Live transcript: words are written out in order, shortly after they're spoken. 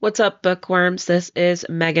What's up, bookworms? This is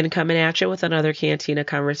Megan coming at you with another Cantina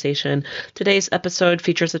conversation. Today's episode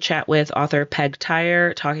features a chat with author Peg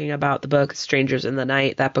Tyre talking about the book Strangers in the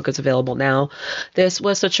Night. That book is available now. This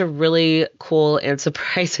was such a really cool and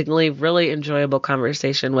surprisingly really enjoyable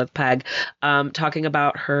conversation with Peg, talking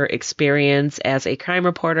about her experience as a crime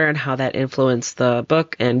reporter and how that influenced the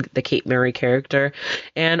book and the Kate Mary character.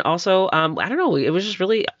 And also, I don't know, it was just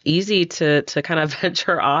really easy to kind of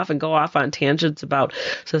venture off and go off on tangents about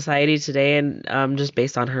society today, and just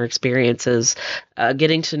based on her experiences,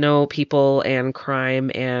 getting to know people and crime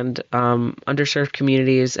and underserved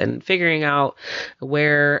communities and figuring out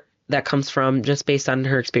where that comes from just based on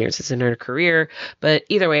her experiences in her career. But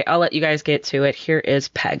either way, I'll let you guys get to it. Here is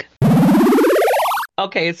Peg.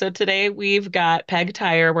 Okay, so today we've got Peg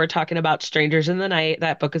Tyre. We're talking about Strangers in the Night.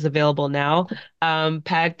 That book is available now.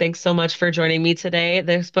 Peg, thanks so much for joining me today.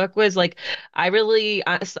 This book was like, I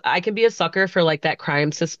can be a sucker for like that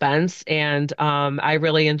crime suspense, and I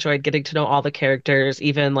really enjoyed getting to know all the characters.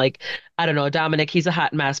 Even like, I don't know, Dominic. He's a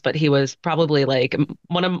hot mess, but he was probably like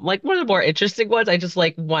one of the more interesting ones. I just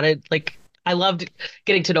like wanted like. I loved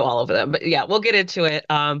getting to know all of them. But yeah, we'll get into it.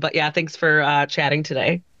 But yeah, thanks for chatting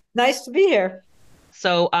today. Nice to be here.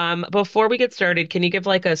 So, before we get started, can you give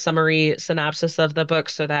like a summary synopsis of the book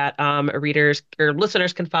so that readers or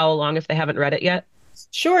listeners can follow along if they haven't read it yet?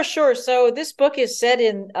 Sure, sure. So this book is set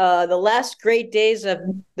in the last great days of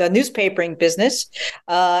the newspapering business.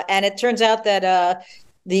 And it turns out that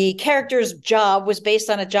the character's job was based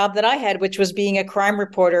on a job that I had, which was being a crime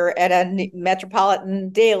reporter at a metropolitan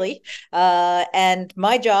daily. And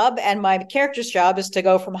my job and my character's job is to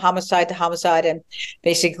go from homicide to homicide and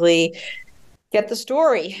basically get the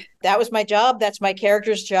story. That was my job. That's my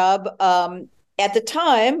character's job. At the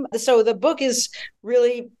time, so the book is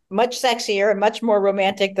really much sexier and much more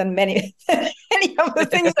romantic than many any of the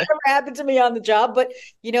things that ever happened to me on the job. But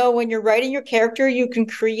you know, when you're writing your character, you can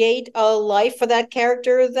create a life for that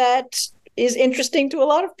character that is interesting to a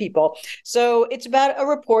lot of people. So it's about a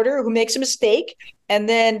reporter who makes a mistake and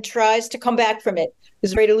then tries to come back from it.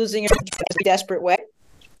 Is afraid of losing it in a desperate way.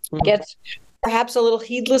 Gets perhaps a little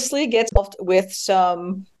heedlessly gets involved with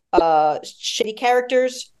some shady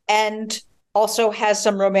characters and also has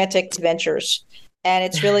some romantic adventures. And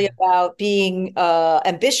it's really about being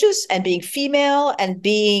ambitious and being female and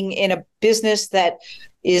being in a business that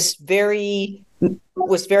is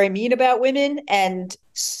was very mean about women. And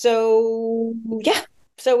so, yeah.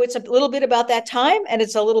 So it's a little bit about that time, and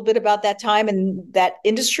it's a little bit about that time in that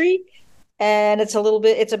industry. And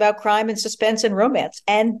it's about crime and suspense and romance.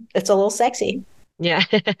 And it's a little sexy. Yeah.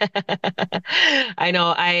 I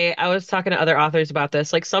know. I was talking to other authors about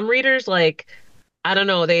this. Like some readers, like, I don't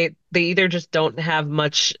know, they either just don't have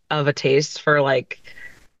much of a taste for like,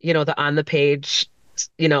 the on the page,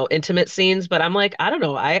 intimate scenes, but I'm like, I don't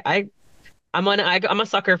know. I'm a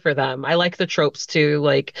sucker for them. I like the tropes too,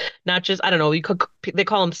 like not just I don't know. They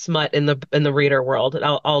call them smut in the reader world, and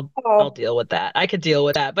I'll Oh, deal with that. I could deal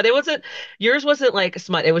with that, but it wasn't yours wasn't like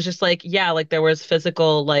smut. It was just like yeah, like there was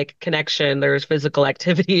physical like connection, there was physical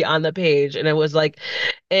activity on the page, and it was like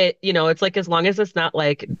it's like as long as it's not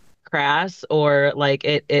like crass or like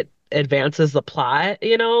it advances the plot,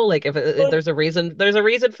 like if there's a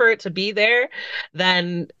reason for it to be there,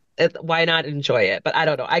 then why not enjoy it? But I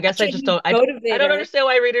don't know. I guess such I a just huge I don't motivator. understand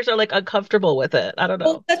why readers are like uncomfortable with it. I don't know.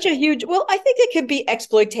 Well, I think it can be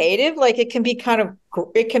exploitative. Like it can be kind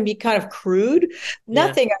of crude. Yeah.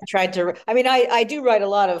 Nothing I tried to, I mean, I do write a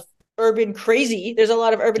lot of urban crazy. There's a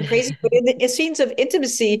lot of urban crazy, but in scenes of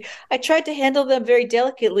intimacy, I tried to handle them very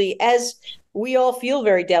delicately, as we all feel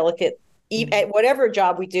very delicate at whatever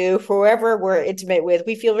job we do, for whoever we're intimate with,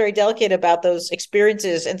 we feel very delicate about those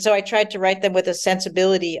experiences. And so I tried to write them with a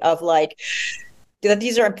sensibility of like, that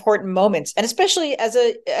these are important moments, and especially as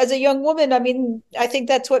a young woman, I mean, I think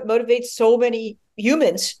that's what motivates so many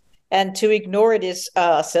humans, and to ignore it is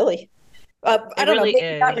silly. I It don't know, really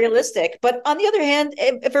maybe not is. realistic, but on the other hand,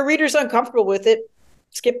 if a reader's uncomfortable with it,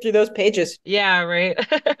 skip through those pages. Yeah, right.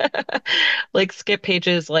 Like skip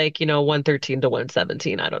pages like, 113 to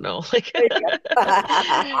 117. I don't know. Like There you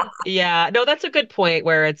go. yeah, no, that's a good point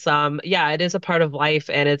where it's yeah, it is a part of life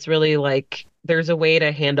and it's really like there's a way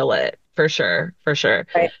to handle it for sure, for sure.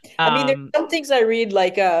 Right. I mean, there's Um some things I read,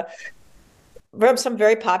 like from some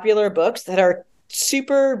very popular books that are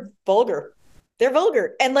super vulgar. They're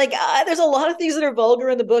vulgar, and like there's a lot of things that are vulgar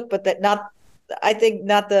in the book, but that not. I think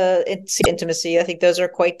not the intimacy. I think those are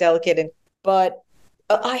quite delicate, and but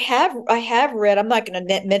I have read. I'm not going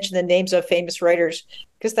to mention the names of famous writers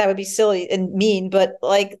because that would be silly and mean. But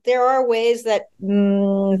like there are ways that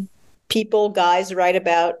guys write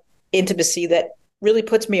about intimacy that really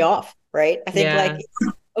puts me off. Right? I think like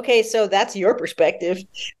yeah. okay, so that's your perspective,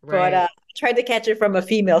 but Right. tried to catch it from a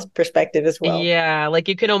female's perspective as well. Yeah, like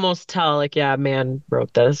you can almost tell, like, yeah, man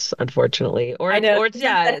wrote this, unfortunately. I know Or it's sometimes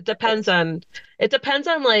yeah, that happens. it depends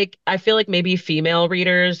on like I feel like maybe female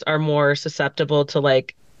readers are more susceptible to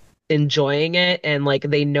like enjoying it and like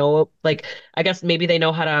they know like I guess maybe they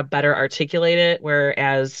know how to better articulate it,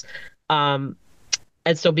 whereas um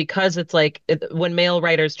and so because it's like when male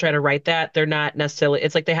writers try to write that, they're not necessarily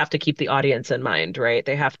it's like they have to keep the audience in mind, right?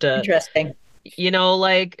 They have to Interesting.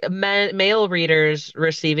 like male readers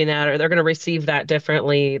receiving that, or they're going to receive that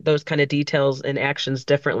differently, those kind of details and actions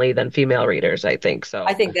differently than female readers, I think. I So,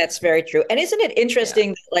 think that's very true. And isn't it yeah.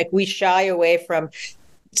 interesting that, like, we shy away from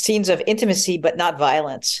scenes of intimacy, but not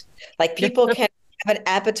violence? Like, people can have an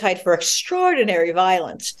appetite for extraordinary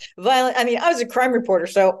violence. Violent. I mean, I was a crime reporter,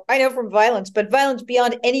 so I know from violence, but violence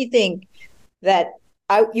beyond anything that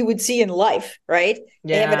you would see in life, right?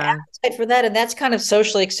 They have an Yeah, appetite for that, and that's kind of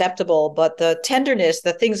socially acceptable. But the tenderness,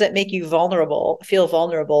 the things that make you vulnerable, feel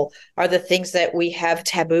vulnerable, are the things that we have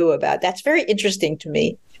taboo about. That's very interesting to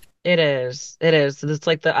me. it is. It is. It's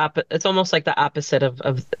like it's almost like the opposite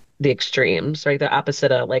of the extremes, right? The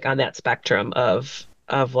opposite of like on that spectrum of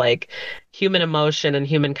like human emotion and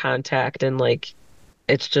human contact and like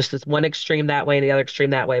it's just this one extreme that way and the other extreme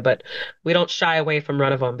that way, but we don't shy away from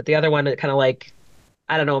one of them. But the other one, it kind of like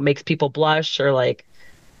I don't know, makes people blush or like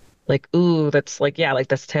ooh that's like yeah like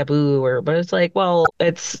that's taboo or but it's like well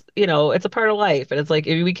it's it's a part of life and it's like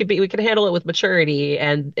we can handle it with maturity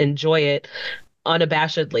and enjoy it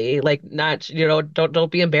unabashedly like not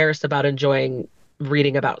don't be embarrassed about enjoying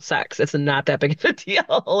reading about sex. It's not that big of a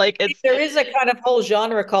deal. Like it's There is a kind of whole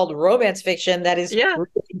genre called romance fiction that is yeah,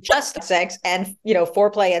 just sex and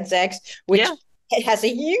foreplay and sex, which yeah, has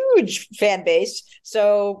a huge fan base.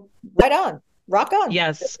 So right on, rock on,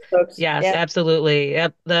 yes, folks. yes, Yeah. absolutely.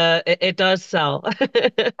 Yep, it does sell.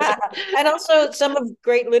 And also some of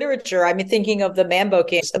great literature. I mean, thinking of the Mambo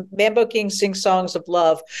Kings. Mambo Kings Sing Songs of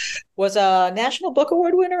Love was a National Book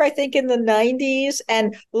Award winner, I think, in the 90s.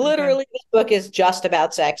 And Okay. literally, this book is just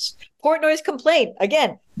about sex. Portnoy's Complaint,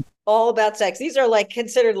 again, all about sex. These are like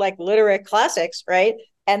considered like literary classics, right?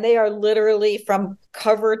 And they are literally from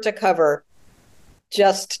cover to cover,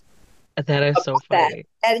 just That is so about that. funny.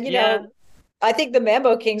 And, Yeah. I think the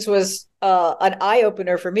Mambo Kings was an eye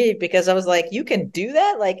opener for me because I was like, you can do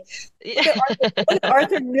that? Like, look at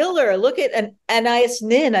Arthur Miller. Look at an Anais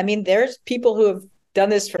Nin. I mean, there's people who have done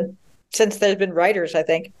this since there's been writers, I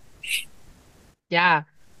think. Yeah,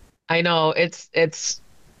 I know.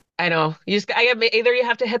 I know. Either you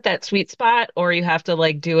have to hit that sweet spot or you have to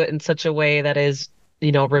like do it in such a way that is,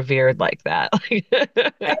 revered like that.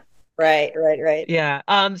 Right, right, right. Yeah.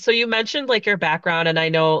 So you mentioned like your background and I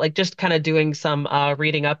know like just kind of doing some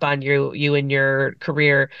reading up on you and your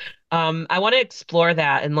career. I want to explore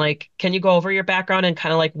that and like can you go over your background and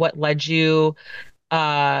kind of like what led you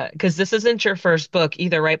because this isn't your first book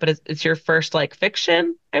either, right? But it's your first like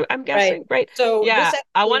fiction, I'm Right. guessing, right? So this Yeah. actually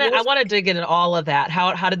I was want to dig into all of that.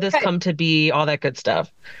 How did this okay. come to be, all that good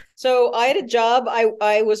stuff? So I had a job.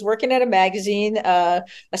 I was working at a magazine, a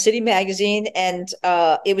city magazine, and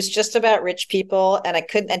it was just about rich people. And I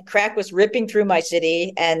couldn't. And crack was ripping through my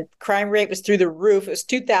city, and crime rate was through the roof. It was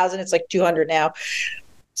 2,000. It's like 200 now.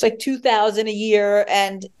 It's like 2,000 a year,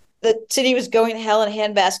 and the city was going to hell in a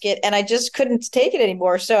handbasket. And I just couldn't take it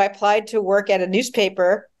anymore. So I applied to work at a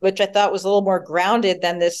newspaper, which I thought was a little more grounded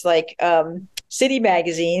than this like city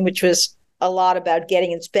magazine, which was a lot about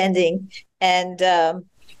getting and spending. And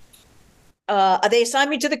they assigned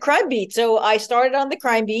me to the crime beat. So I started on the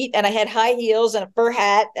crime beat and I had high heels and a fur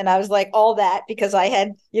hat. And I was like all that because I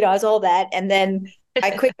had, I was all that. And then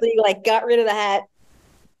I quickly like got rid of the hat,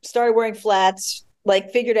 started wearing flats,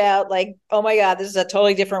 like figured out like, oh my God, this is a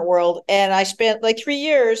totally different world. And I spent like 3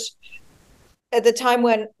 years at the time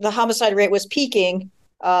when the homicide rate was peaking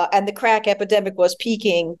and the crack epidemic was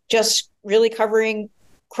peaking, just really covering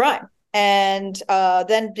crime. And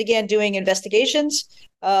then began doing investigations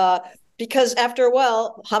because after a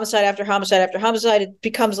while, homicide after homicide after homicide, it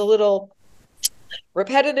becomes a little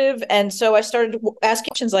repetitive. And so I started asking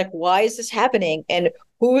questions like, why is this happening? And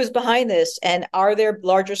who is behind this? And are there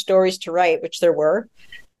larger stories to write, which there were?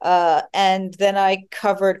 And then I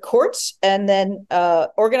covered courts and then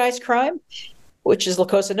organized crime, which is La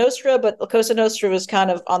Cosa Nostra, but La Cosa Nostra was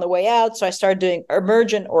kind of on the way out. So I started doing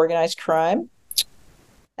emergent organized crime.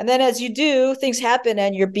 And then as you do, things happen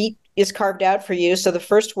and your beat is carved out for you. So the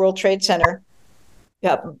first World Trade Center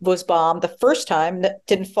was bombed the first time. That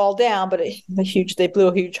didn't fall down, but they blew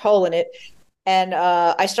a huge hole in it. And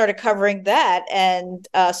I started covering that. And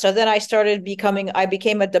so then I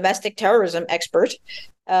became a domestic terrorism expert.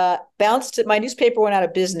 Bounced. My newspaper went out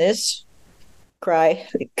of business. Cry,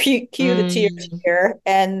 cue the tears Mm. here,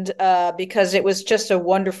 and because it was just a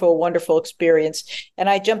wonderful, wonderful experience. And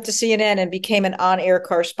I jumped to CNN and became an on-air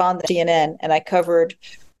correspondent at CNN, and I covered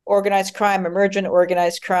organized crime, emergent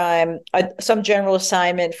organized crime, some general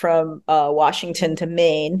assignment from Washington to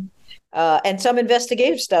Maine, and some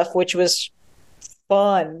investigative stuff, which was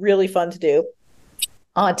fun, really fun to do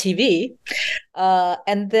on TV.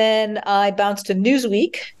 And then I bounced to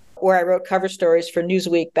Newsweek, where I wrote cover stories for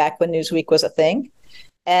Newsweek back when Newsweek was a thing.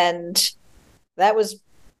 And that was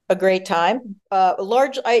a great time. I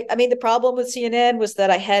mean, the problem with CNN was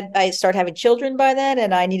that I started having children by then,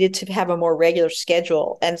 and I needed to have a more regular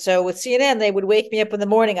schedule. And so with CNN, they would wake me up in the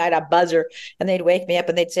morning. I had a buzzer, and they'd wake me up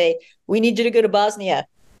and they'd say, "We need you to go to Bosnia,"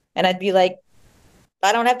 and I'd be like,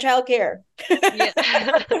 "I don't have childcare."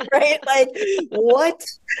 Yeah. Right? Like, what?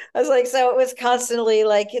 I was like, so it was constantly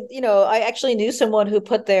like, I actually knew someone who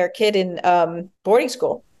put their kid in boarding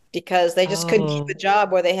school because they just couldn't keep a Oh,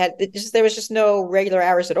 job where there was just no regular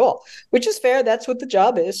hours at all, which is fair. That's what the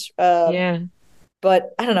job is. yeah.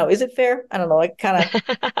 But I don't know. Is it fair? I don't know. Like, kind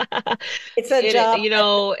of, it's a job.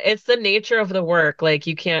 It's the nature of the work. Like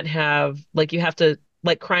you can't have like you have to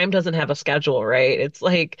like crime doesn't have a schedule, right? It's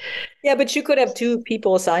like Yeah, but you could have two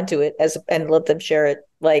people assigned to it and let them share it.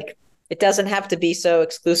 Like, it doesn't have to be so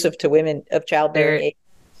exclusive to women of childbearing there age.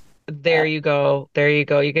 there you go. There you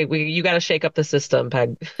go. You got to shake up the system,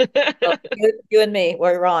 Peg. Well, you and me,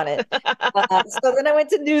 we're on it. So then I went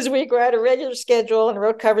to Newsweek where I had a regular schedule and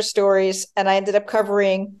wrote cover stories. And I ended up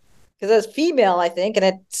covering, because I was female, I think, and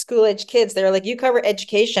at school age kids, they were like, "You cover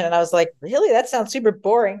education." And I was like, "Really? That sounds super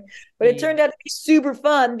boring." But it Yeah. turned out to be super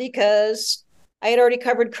fun because I had already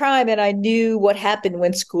covered crime and I knew what happened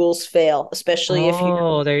when schools fail, especially if you're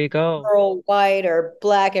Oh, there you go. rural, white, or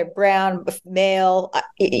black, or brown, male.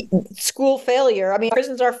 School failure. I mean,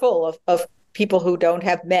 prisons are full of people who don't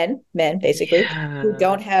have men basically, who Yeah.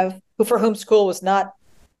 don't have, who for whom school was not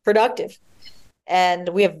productive. And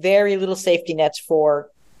we have very little safety nets for,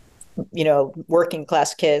 working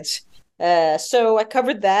class kids. So I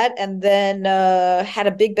covered that and then had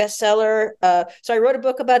a big bestseller. So I wrote a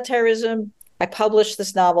book about terrorism. I published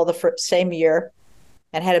this novel the same year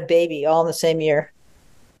and had a baby all in the same year,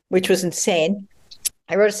 which was insane.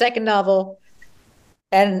 I wrote a second novel,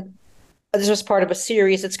 and this was part of a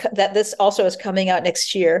series that this also is coming out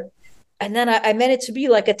next year. And then I meant it to be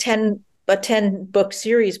like a 10 book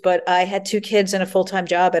series, but I had two kids and a full-time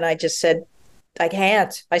job, and I just said, I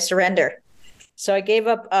can't. I surrender. So I gave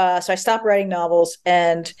up. So I stopped writing novels,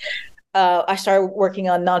 and I started working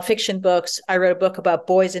on nonfiction books. I wrote a book about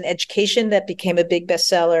boys in education that became a big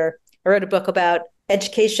bestseller. I wrote a book about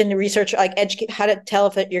education research, like how to tell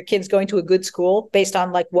if your kid's going to a good school based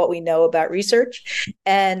on like what we know about research,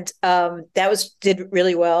 and did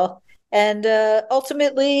really well. And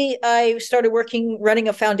ultimately, I started running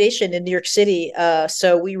a foundation in New York City.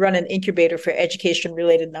 So we run an incubator for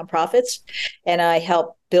education-related nonprofits, and I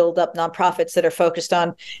help build up nonprofits that are focused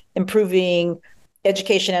on improving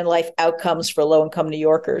education and life outcomes for low-income New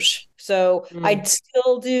Yorkers. So I Mm.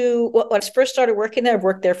 still do. When I first started working there, I've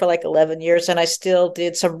worked there for like 11 years, and I still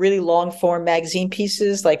did some really long-form magazine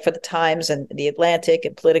pieces, like for the Times and the Atlantic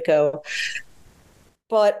and Politico.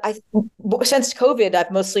 But since COVID,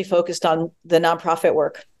 I've mostly focused on the nonprofit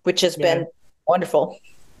work, which has Yeah. been wonderful.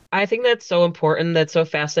 I think that's so important. That's so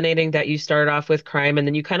fascinating that you started off with crime and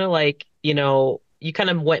then you kind of like, you kind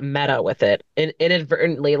of went meta with it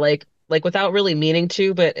inadvertently, like without really meaning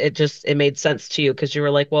to, but it made sense to you because you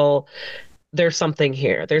were like, well, there's something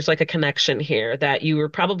here. There's like a connection here that you were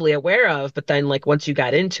probably aware of, but then like once you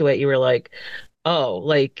got into it, you were like, oh,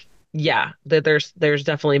 like yeah, that there's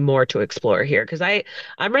definitely more to explore here. Because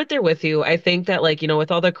I'm right there with you. I think that like,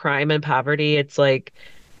 with all the crime and poverty, it's like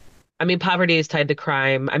I mean, poverty is tied to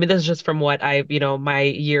crime. I mean, this is just from what my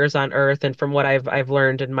years on Earth and from what I've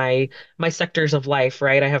learned in my sectors of life,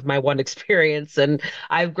 right? I have my one experience and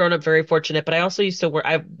I've grown up very fortunate, but I also used to work,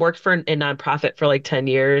 I've worked for a nonprofit for like 10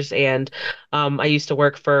 years and I used to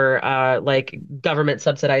work for like government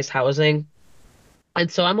subsidized housing. And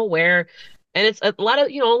so I'm aware, and it's a lot of,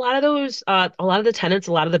 a lot of those, a lot of the tenants,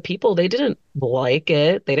 a lot of the people, they didn't like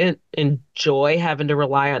it. They didn't enjoy having to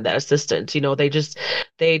rely on that assistance.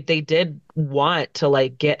 They did want to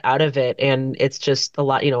like get out of it. And it's just a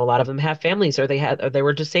lot of them have families or they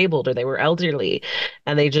were disabled or they were elderly.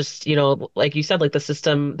 And they just, like you said, like the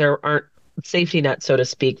system, there aren't safety nets, so to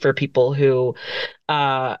speak, for people who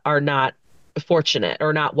are not fortunate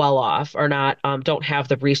or not well off or not don't have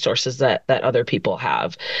the resources that other people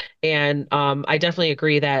have. And I definitely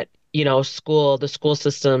agree that the school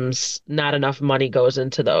systems, not enough money goes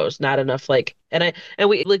into those, not enough like, and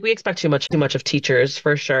we expect too much of teachers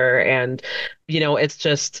for sure. And, it's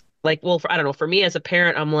just like, well, I don't know, for me as a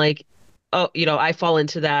parent, I'm like, oh, I fall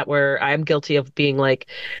into that where I'm guilty of being like,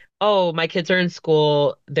 oh, my kids are in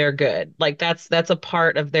school, they're good. Like that's a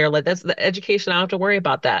part of their like that's the education. I don't have to worry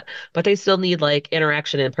about that. But they still need like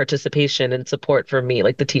interaction and participation and support from me,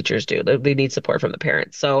 like the teachers do. They need support from the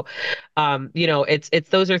parents. So it's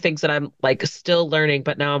those are things that I'm like still learning,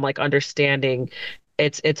 but now I'm like understanding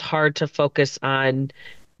it's hard to focus on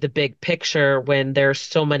the big picture when there's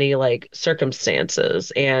so many like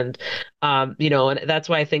circumstances. And that's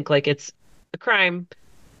why I think like it's a crime.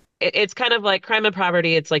 It's kind of like crime and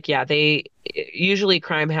poverty. It's like, yeah, they usually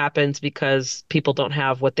crime happens because people don't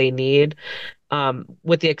have what they need,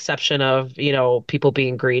 with the exception of, people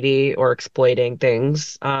being greedy or exploiting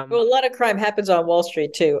things. Well, a lot of crime happens on Wall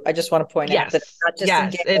Street too. I just want to point out that it's Yes, not just in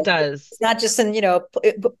yes, it ghettos. does. It's not just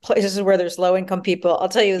in, places where there's low income people. I'll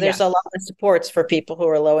tell you, there's a lot Yes. of supports for people who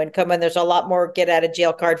are low income, and there's a lot more get out of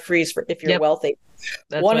jail card frees for if you're Yep. wealthy.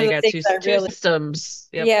 That's One why of you the got things I two really, systems.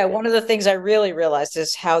 Yep. yeah, one of the things I really realized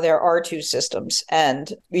is how there are two systems,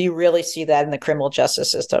 and you really see that in the criminal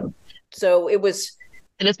justice system. So it was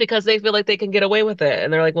And it's because they feel like they can get away with it.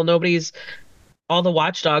 And they're like, well, all the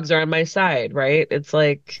watchdogs are on my side, right? It's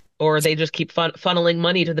like, or they just keep funneling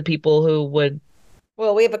money to the people who would,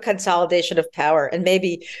 Well, we have a consolidation of power, and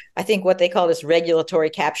maybe I think what they call this regulatory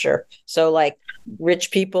capture. So, like,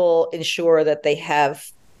 rich people ensure that they have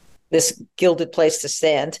this gilded place to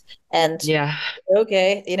stand. And yeah,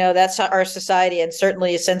 okay, that's our society. And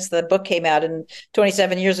certainly since the book came out in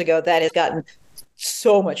 27 years ago, that has gotten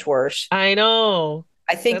so much worse. I know.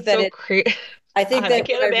 I think That's that so it, crazy. I think God, I that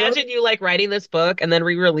can't when I wrote, imagine you like writing this book and then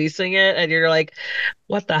re-releasing it and you're like,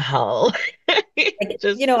 what the hell?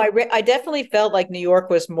 Just I definitely felt like New York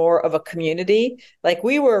was more of a community. Like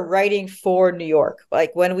we were writing for New York.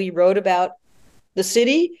 Like when we wrote about the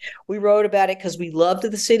city, we wrote about it because we loved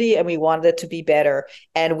the city and we wanted it to be better.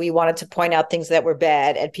 And we wanted to point out things that were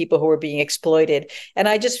bad and people who were being exploited. And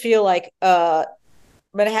I just feel like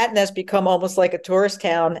Manhattan has become almost like a tourist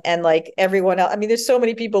town, and like everyone else. I mean, there's so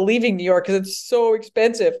many people leaving New York because it's so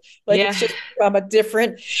expensive. Like yeah. it's just become a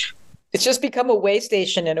different, it's just become a way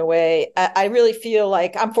station in a way. I really feel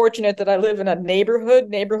like I'm fortunate that I live in a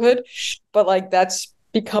neighborhood, but like that's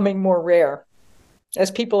becoming more rare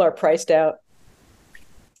as people are priced out.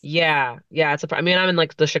 Yeah, yeah, I mean, I'm in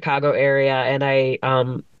like the Chicago area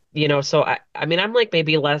and so I mean, I'm like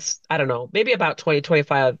maybe less, I don't know, maybe about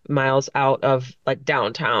 20-25 miles out of like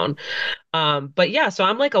downtown. But yeah, so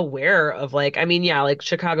I'm like aware of like, I mean, yeah, like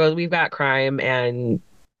Chicago, we've got crime and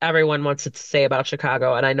everyone wants to say about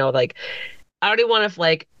Chicago. And I know like I don't even want to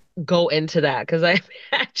like go into that because I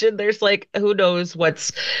imagine there's like who knows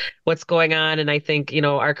what's going on. And I think,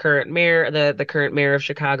 our current mayor, the current mayor of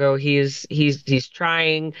Chicago, he's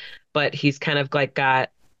trying, but he's kind of like got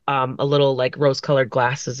a little like rose-colored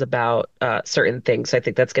glasses about certain things. I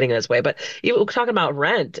think that's getting in his way. But you talking about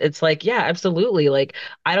rent, it's like, yeah, absolutely. Like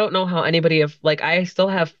I don't know how anybody of like I still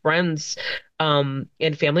have friends and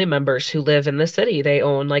family members who live in the city. They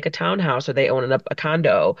own like a townhouse or they own a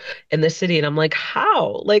condo in the city. And I'm like,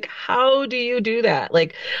 how? Like, how do you do that?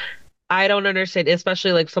 Like, I don't understand,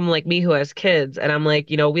 especially like someone like me who has kids. And I'm like,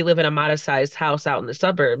 we live in a modest sized house out in the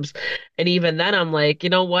suburbs. And even then, I'm like, you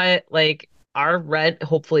know what? Like, our rent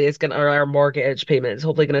hopefully is gonna, or our mortgage payment is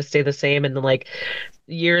hopefully gonna stay the same. And then like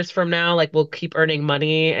years from now, like we'll keep earning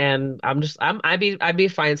money. And I'd be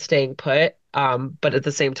fine staying put. But at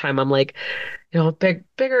the same time, I'm like,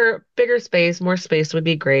 bigger space, more space would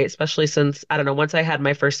be great, especially since I don't know, once I had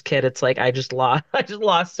my first kid, it's like I just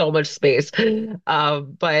lost so much space.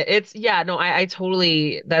 But it's yeah, no, I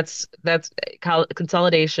totally that's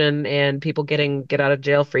consolidation and people getting get out of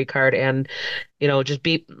jail free card and just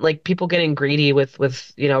be like people getting greedy with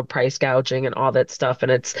price gouging and all that stuff.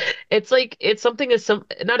 And it's like it's something as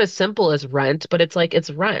not as simple as rent, but it's like it's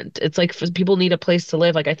rent. It's like people need a place to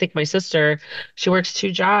live. Like I think my sister, she works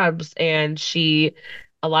two jobs and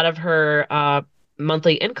a lot of her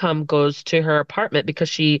monthly income goes to her apartment because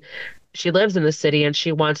she lives in the city and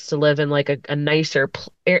she wants to live in like a nicer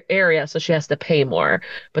area, so she has to pay more.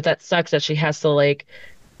 But that sucks that she has to like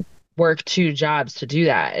work two jobs to do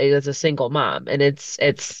that as a single mom, and it's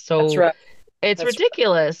That's so right. it's That's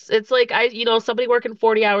ridiculous. It's like somebody working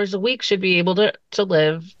 40 hours a week should be able to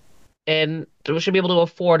live and should be able to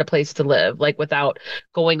afford a place to live, like without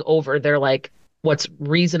going over their like what's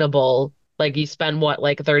reasonable. Like you spend what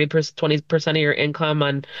like 30%, 20% of your income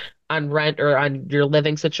on rent or on your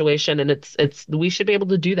living situation, and it's we should be able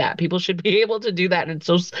to do that. People should be able to do that, and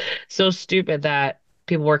it's so stupid that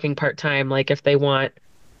people working part-time, like if they want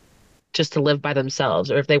just to live by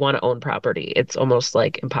themselves or if they want to own property, it's almost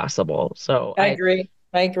like impossible. So I agree.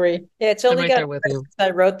 I agree. Yeah, it's I'm only right got there with worse you. since I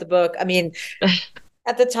wrote the book. I mean,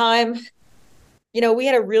 at the time, we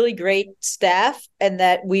had a really great staff, and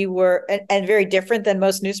that we were, and very different than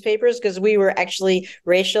most newspapers, because we were actually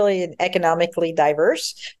racially and economically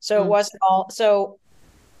diverse. So it Mm, wasn't all, so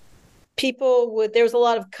people would, there was a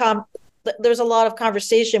lot of there's a lot of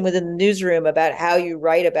conversation within the newsroom about how you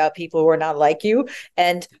write about people who are not like you,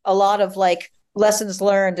 and a lot of like lessons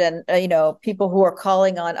learned, and people who are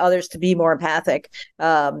calling on others to be more empathic.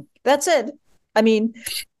 That said, I mean,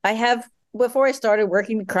 I have, before I started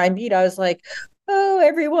working the crime beat, I was like, oh,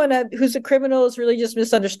 everyone who's a criminal is really just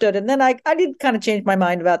misunderstood. And then I did kind of change my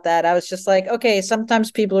mind about that. I was just like, okay,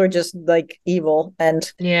 sometimes people are just like evil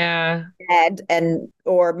and yeah. bad, and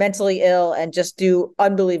or mentally ill, and just do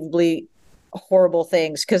unbelievably horrible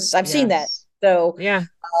things, because I've seen that. Yes. So, Yeah.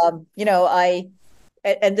 I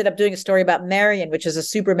ended up doing a story about Marion, which is a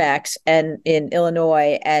supermax and in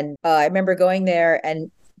Illinois. And I remember going there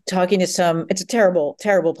and talking to some, it's a terrible,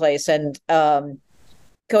 terrible place. And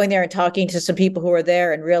going there and talking to some people who are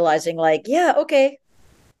there and realizing like, yeah, okay,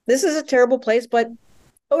 this is a terrible place, but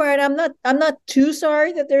all right, I'm not too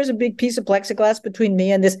sorry that there's a big piece of plexiglass between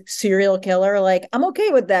me and this serial killer. Like, I'm okay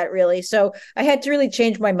with that, really. So I had to really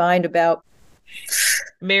change my mind about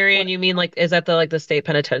Marion, what you mean like is that the state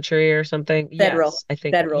penitentiary or something? federal, Yes, I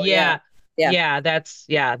think. federal, yeah, Yeah. yeah. That's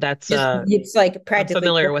Just it's like I'm practically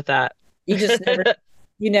familiar with that. you just never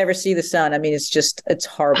you never see the sun. I mean, it's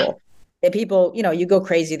horrible. And people, you go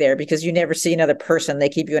crazy there because you never see another person. They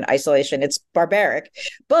keep you in isolation. It's barbaric.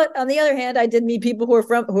 But on the other hand, I did meet people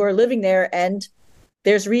who are living there, and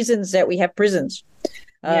there's reasons that we have prisons.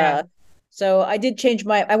 Yeah. Uh, so I did change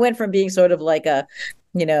I went from being sort of like a,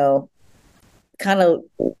 you know, kind of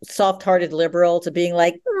soft-hearted liberal to being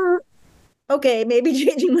like, okay, maybe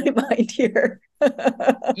changing my mind here.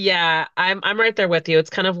 Yeah, I'm right there with you.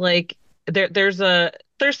 It's kind of like there's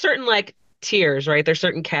certain like tiers, right? There's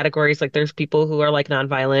certain categories. Like there's people who are like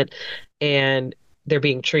nonviolent and they're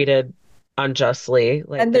being treated unjustly.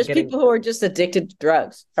 Like And they're there's getting people who are just addicted to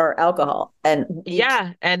drugs or alcohol, and you can't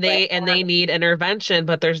yeah, and let they need intervention,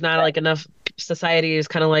 but there's not like enough society is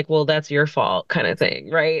kind of like, well, that's your fault kind of thing,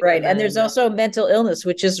 right? right. And And there's then also mental illness,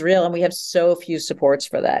 which is real, and we have so few supports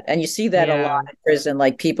for that. And you see that a lot yeah, in prison,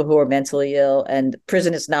 like people who are mentally ill, and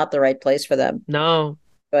prison is not the right place for them. no.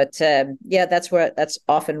 But yeah, that's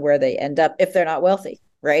often where they end up if they're not wealthy,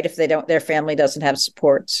 right? If they don't, their family doesn't have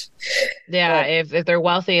supports. Yeah, But if they're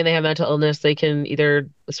wealthy and they have mental illness, they can either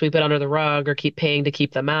sweep it under the rug or keep paying to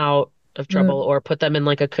keep them out of trouble mm, or put them in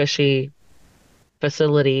like a cushy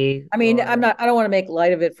facility I mean, or I don't want to make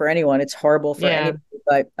light of it for anyone. It's horrible for yeah.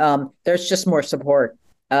 anybody, but there's just more support.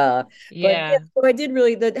 Uh, but yeah, Yeah. so I did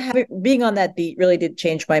really, being on that beat really did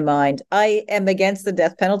change my mind. I am against the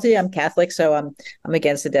death penalty. I'm Catholic, so I'm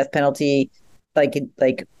against the death penalty, like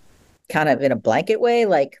kind of in a blanket way.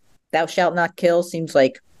 Like, thou shalt not kill seems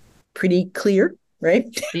like pretty clear, right?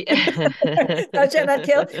 Yeah. Thou shalt not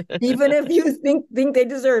kill, even if you think they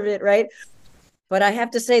deserve it, right? But I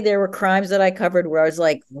have to say, there were crimes that I covered where I was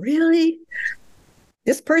like, really?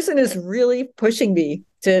 This person is really pushing me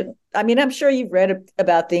to. I mean, I'm sure you've read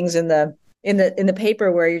about things in the paper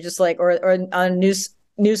where you're just like, or on a news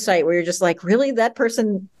site where you're just like, really, that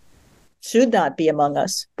person should not be among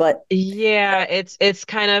us. But Yeah, it's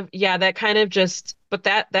kind of yeah, that kind of just but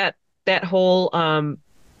that whole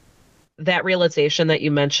that realization that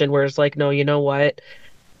you mentioned where it's like, no, you know what?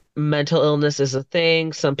 Mental illness is a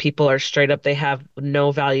thing. Some people are straight up, they have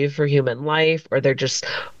no value for human life, or they're just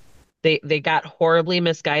they got horribly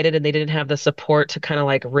misguided and they didn't have the support to kind of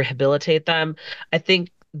like rehabilitate them. I think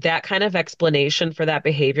that kind of explanation for that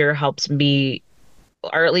behavior helps me,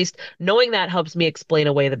 or at least knowing that helps me explain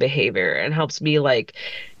away the behavior and helps me like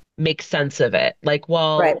make sense of it. Like,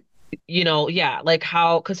 right, well, yeah, like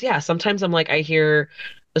how, because yeah, sometimes I'm like, I hear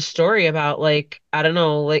a story about like, I don't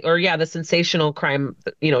know, like, or yeah, the sensational crime,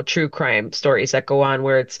 true crime stories that go on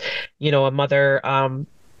where it's, a mother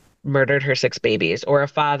murdered her six babies, or a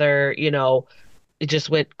father, it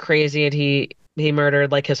just went crazy and he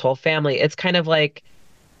murdered like his whole family. It's kind of like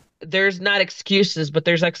there's not excuses, but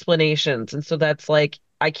there's explanations. And so that's like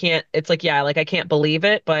I can't, it's like, yeah, like I can't believe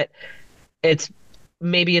it, but it's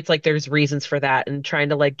maybe it's like there's reasons for that and trying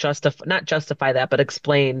to like justify not justify that, but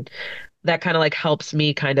explain that kind of like helps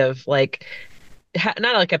me kind of like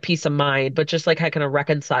not like a peace of mind, but just like I kind of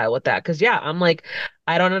reconcile with that. Cause yeah, I'm like,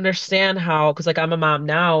 I don't understand how, cause like I'm a mom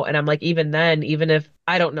now and I'm like, even then, even if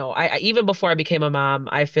I don't know, even before I became a mom,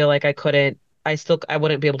 I feel like I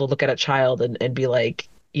wouldn't be able to look at a child and be like,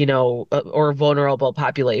 or vulnerable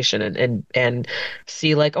population, and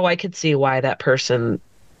see like, oh, I could see why that person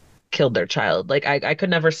killed their child. Like I could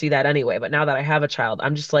never see that anyway. But now that I have a child,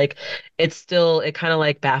 I'm just like, it kind of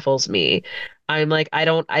like baffles me. I'm like,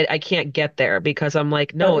 I can't get there because I'm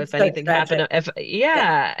like, So no, if it's so anything happened, tragic. if Yeah.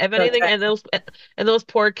 yeah, if So anything, tragic. and those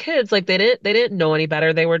poor kids, like they didn't know any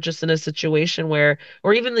better. They were just in a situation where,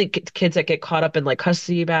 or even the kids that get caught up in like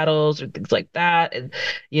custody battles or things like that, and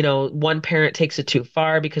one parent takes it too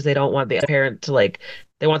far because they don't want the other parent to like,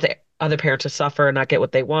 they want the other parent to suffer and not get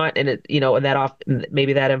what they want, and and that often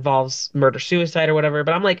maybe that involves murder suicide or whatever.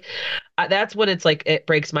 But I'm like, that's when it's like it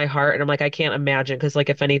breaks my heart, and I'm like, I can't imagine, because like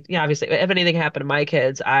if any yeah, obviously if anything happened to my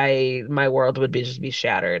kids, my world would be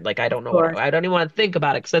shattered. Like I don't know what, Sure. I don't even want to think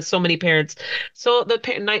about it, because that's so many parents, so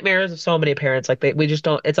the nightmares of so many parents, like we just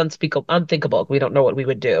don't, it's unspeakable, unthinkable, we don't know what we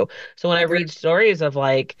would do. So when I Agree. read stories of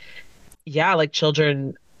like, yeah, like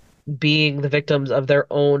children being the victims of their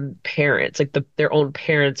own parents, like their own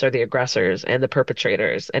parents are the aggressors and the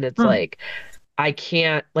perpetrators, and it's Hmm. like I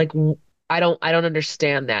can't like I don't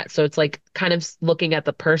understand that. So it's like kind of looking at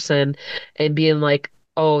the person and being like,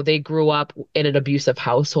 oh, they grew up in an abusive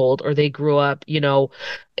household, or they grew up,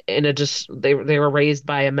 in a just they were raised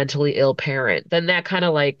by a mentally ill parent. Then that kind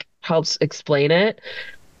of like helps explain it.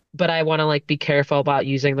 But I want to like be careful about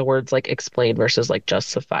using the words like explain versus like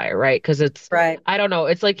justify, right? Because Right. I don't know,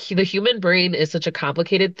 it's like the human brain is such a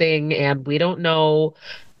complicated thing, and we don't know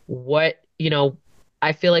what,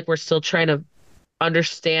 I feel like we're still trying to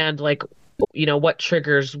understand like what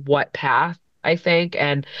triggers what path, I think.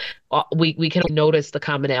 And we can notice the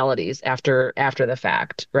commonalities after the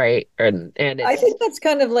fact, right? And I it's think that's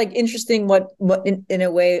kind of like interesting what in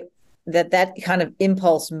a way that kind of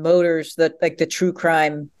impulse motors the true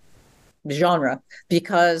crime genre,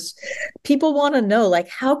 because people want to know like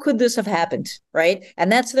how could this have happened, right?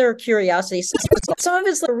 And that's their curiosity. Some of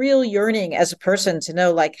it's a real yearning as a person to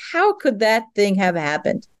know like how could that thing have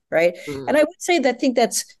happened, right? And I mm, would say that I think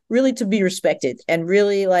that's really to be respected, and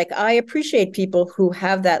really like I appreciate people who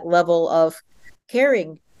have that level of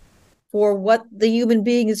caring for what the human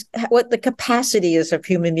being is, what the capacity is of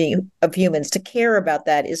humans to care about.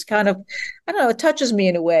 That is kind of, I don't know, it touches me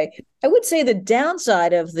in a way. I would say the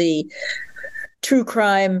downside of the true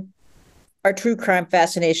crime, our true crime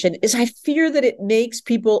fascination, is I fear that it makes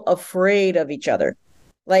people afraid of each other.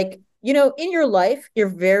 Like, in your life, you're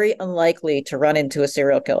very unlikely to run into a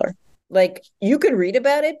serial killer. Like, you can read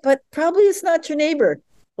about it, but probably it's not your neighbor.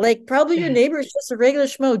 Like, probably your neighbor is just a regular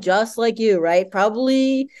schmo, just like you, right?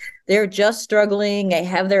 Probably they're just struggling, they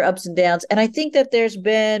have their ups and downs. And I think that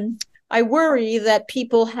I worry that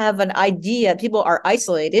people have an idea, people are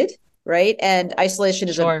isolated, right? And isolation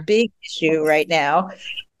is a sure, big issue right now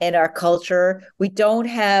in our culture. We don't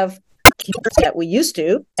have that we used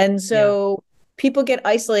to. And yeah, so people get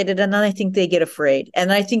isolated, and then I think they get afraid.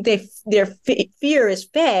 And I think their fear is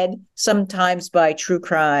fed sometimes by true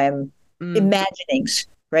crime mm, imaginings,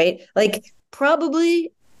 right? Like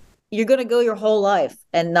probably you're going to go your whole life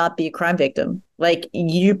and not be a crime victim. Like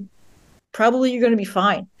you're going to be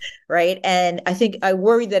fine, right? And I think I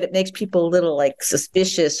worry that it makes people a little like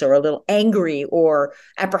suspicious or a little angry or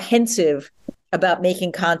apprehensive about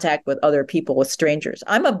making contact with other people, with strangers.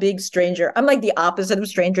 I'm a big stranger. I'm like the opposite of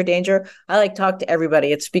stranger danger. I like talk to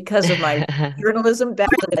everybody. It's because of my journalism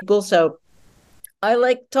background. So I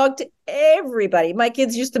like talk to everybody. My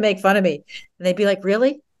kids used to make fun of me, and they'd be like,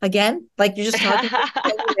 "Really? Again? Like you're just talking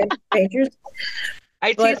to strangers?"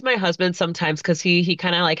 I But tease my husband sometimes because he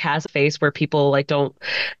kind of like has a face where people like don't,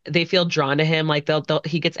 they feel drawn to him, like they'll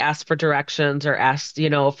he gets asked for directions or asked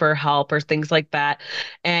for help or things like that.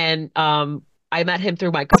 And I met him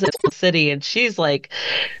through my cousin in the city, and she's like,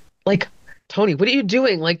 Tony, what are you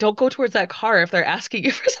doing? Like, don't go towards that car if they're asking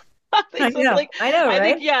you for something. So it's like, I know, I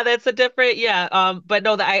think, right? yeah, that's a different, yeah. But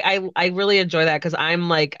no, that I really enjoy that, because I'm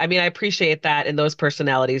like, I mean, I appreciate that in those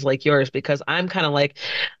personalities like yours, because I'm kind of like,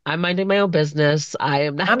 I'm minding my own business. I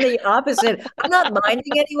am not. I'm the opposite. I'm not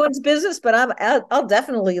minding anyone's business, but I'll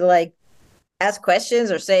definitely like ask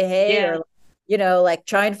questions or say hey, Yeah, or like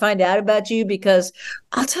try and find out about you, because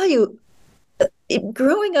I'll tell you,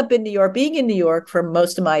 growing up in New York, being in New York for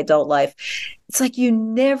most of my adult life, it's like you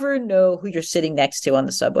never know who you're sitting next to on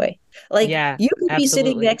the subway. Like yeah, you could be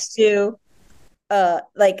sitting absolutely. next to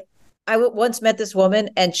like once met this woman,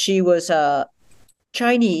 and she was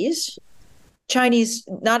Chinese,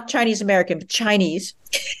 not Chinese American, but Chinese.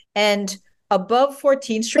 And above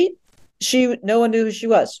 14th Street, no one knew who she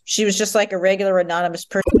was. She was just like a regular anonymous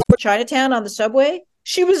person. Chinatown on the subway,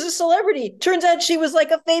 she was a celebrity. Turns out she was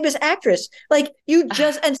like a famous actress. Like you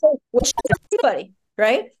just and so everybody,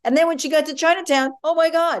 right? And then when she got to Chinatown, oh my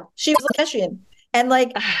God, she was a Kardashian. And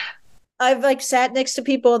like I've like sat next to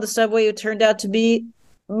people on the subway who turned out to be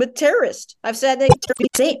a terrorist. I've sat next to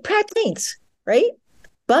saints, right?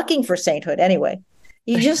 Bucking for sainthood anyway.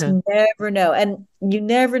 You just never know. And you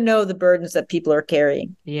never know the burdens that people are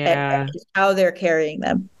carrying and Yeah. how they're carrying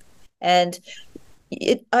them. And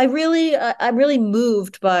I'm really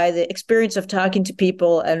moved by the experience of talking to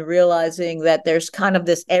people and realizing that there's kind of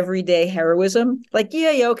this everyday heroism. Like,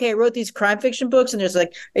 yeah, okay, I wrote these crime fiction books, and there's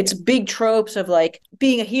like it's big tropes of like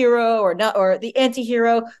being a hero or not, or the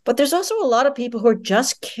anti-hero. But there's also a lot of people who are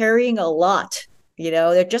just carrying a lot.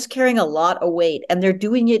 They're just carrying a lot of weight, and they're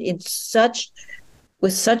doing it in such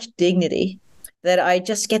with such dignity that I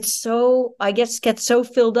just get so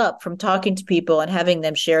filled up from talking to people and having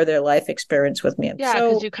them share their life experience with me. I'm Yeah,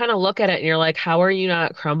 because so you kind of look at it and you're like, how are you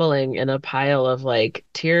not crumbling in a pile of like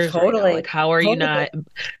tears right now? Like, totally, how are you totally not?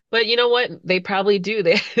 But you know what? They probably do.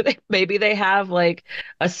 Maybe they have like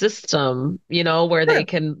a system, where they sure,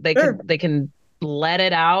 can they sure, can they can let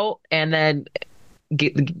it out and then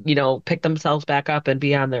get, pick themselves back up and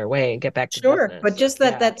be on their way and get back to sure. But business. just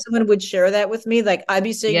that Yeah. someone would share that with me, like I'd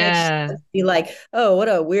be sitting next to Yeah. someone and be like, "Oh, what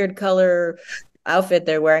a weird color outfit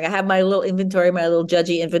they're wearing." I have my little inventory, my little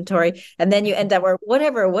judgy inventory, and then you end up where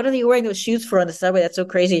whatever. What are they wearing those shoes for on the subway? That's so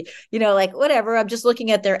crazy. Like whatever. I'm just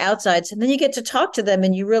looking at their outsides, and then you get to talk to them,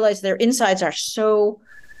 and you realize their insides are so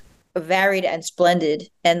varied and splendid.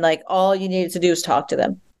 And like all you needed to do is talk to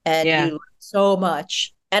them. And you Yeah. learn so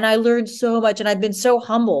much. And I learned so much. And I've been so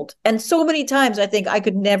humbled. And so many times I think I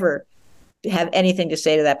could never have anything to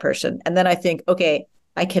say to that person. And then I think, okay,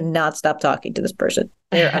 I cannot stop talking to this person.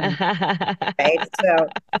 They're right. So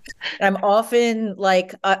I'm often,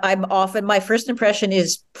 my first impression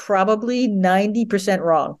is probably 90%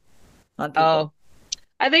 wrong on people. Oh,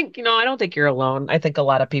 I think, I don't think you're alone. I think a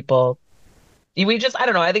lot of people, I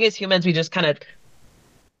don't know. I think as humans, we just kind of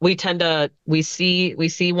we tend to we see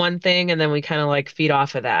one thing and then we kind of like feed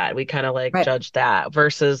off of that. We kind of like Right. judge that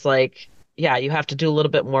versus like, yeah, you have to do a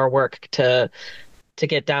little bit more work to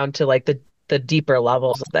get down to like the deeper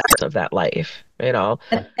levels of that life, you know.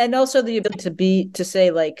 And also the ability to say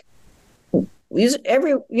like these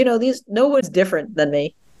no one's different than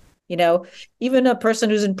me. You know, even a person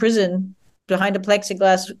who's in prison behind a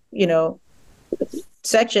plexiglass,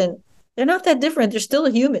 section, they're not that different. They're still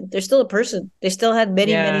a human. They're still a person. They still had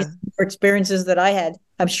many, many Yeah. experiences that I had.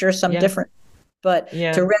 I'm sure some Yeah. different. But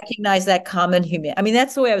Yeah. to recognize that common human, I mean,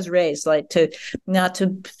 that's the way I was raised. Like to not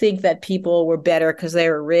to think that people were better because they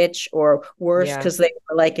were rich or worse Yeah. because they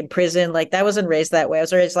were like in prison. Like I wasn't raised that way. I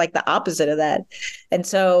was raised like the opposite of that. And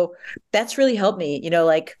so that's really helped me.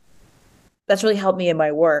 Like that's really helped me in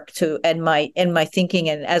my work too, and my thinking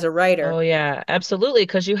and as a writer. Oh yeah, absolutely.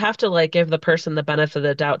 Because you have to like give the person the benefit of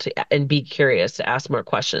the doubt and be curious to ask more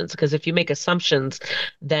questions. Because if you make assumptions,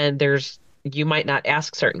 then you might not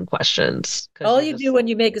ask certain questions because All you're you do just, when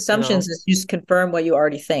you make you know, assumptions is just confirm what you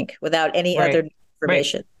already think without any right, other right.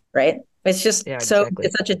 information, right? It's just Yeah, so exactly.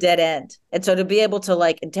 it's such a dead end. And so to be able to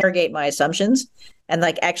like interrogate my assumptions and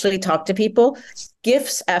like actually talk to people,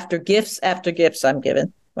 gifts after gifts after gifts I'm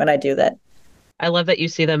given when I do that. I love that you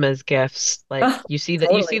see them as gifts. Oh, Like you see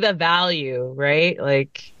totally. the value, right?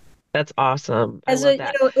 Like that's awesome. I As a love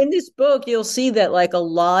that. in this book you'll see that like a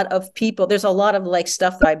lot of people, there's a lot of like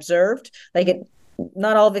stuff that I observed, like it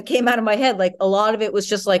not all of it came out of my head, like a lot of it was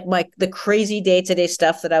just like the crazy day-to-day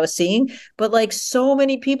stuff that I was seeing, but like so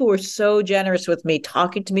many people were so generous with me,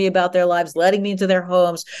 talking to me about their lives, letting me into their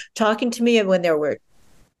homes, talking to me when they were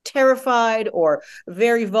terrified or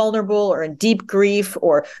very vulnerable or in deep grief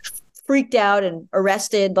or freaked out and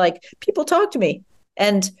arrested. Like people talk to me,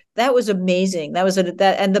 and that was amazing. That was that,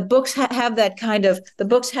 and the books have that kind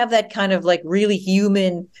of like really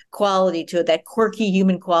human quality to it, that quirky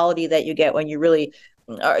human quality that you get when you're really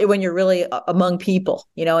among people,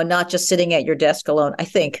 and not just sitting at your desk alone. I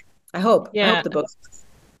hope Yeah. the books.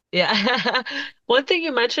 Yeah. One thing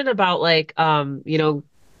you mentioned about like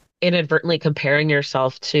inadvertently comparing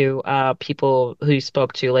yourself to people who you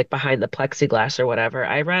spoke to like behind the plexiglass or whatever.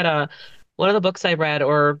 I read one of the books I read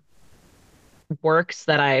or works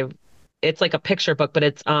that it's like a picture book, but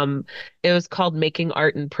it was called Making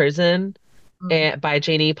Art in Prison by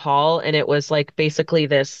Janie Paul, and it was like basically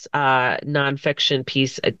this nonfiction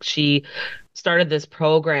piece. She started this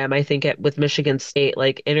program, I think, with Michigan State,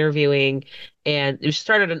 like interviewing, and she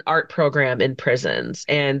started an art program in prisons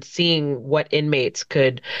and seeing what inmates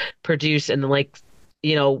could produce and like,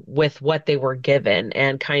 with what they were given,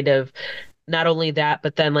 and kind of not only that,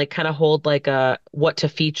 but then like kind of hold like a what to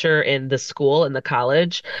feature in the school and the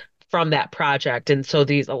college from that project. And so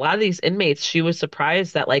a lot of these inmates, she was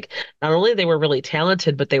surprised that like not only they were really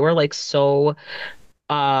talented, but they were like so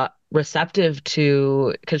receptive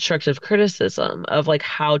to constructive criticism of like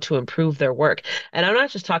how to improve their work. And I'm not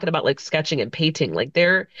just talking about like sketching and painting. Like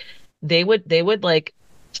they would like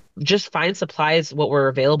just find supplies what were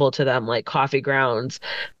available to them, like coffee grounds,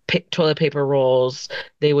 toilet paper rolls.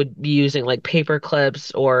 They would be using like paper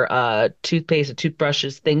clips or toothpaste and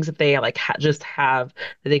toothbrushes, things that they like just have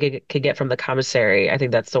that they could get from the commissary. I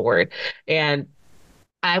think that's the word. And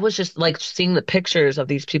I was just like seeing the pictures of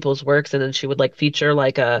these people's works, and then she would like feature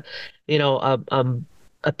like you know,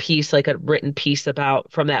 a piece, like a written piece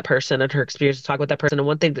about from that person and her experience to talk about that person. And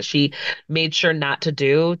one thing that she made sure not to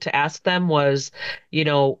do to ask them was,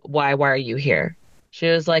 why are you here?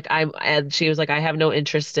 And she was like, I have no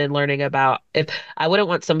interest in learning about if I wouldn't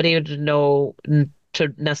want somebody to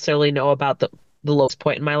to necessarily know about the lowest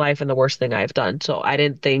point in my life and the worst thing I've done. So I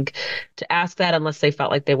didn't think to ask that unless they felt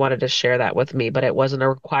like they wanted to share that with me, but it wasn't a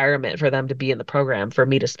requirement for them to be in the program for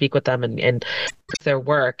me to speak with them and their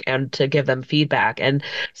work and to give them feedback. And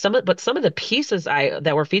some of the pieces I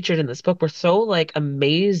that were featured in this book were so like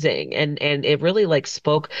amazing, and it really like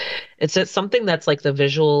spoke. It's something that's like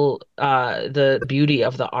the beauty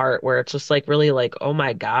of the art, where it's just like really like, oh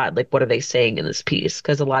my God, like what are they saying in this piece?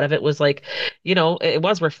 Because a lot of it was like, it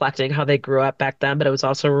was reflecting how they grew up back then, but it was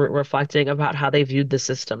also reflecting about how they viewed the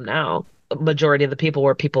system now. Majority of the people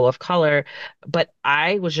were people of color, but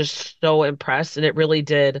I was just so impressed, and it really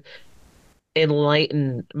did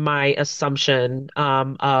enlighten my assumption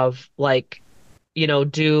of like,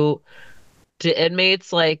 do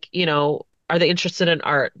inmates like, are they interested in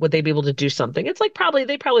art? Would they be able to do something? It's like probably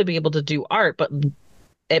they'd probably be able to do art, but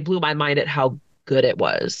it blew my mind at how good it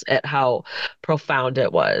was, at how profound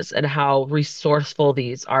it was, and how resourceful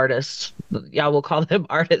these artists, yeah, we'll call them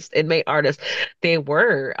artists, inmate artists, they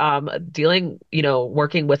were dealing,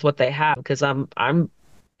 working with what they have. Because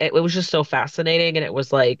it was just so fascinating, and it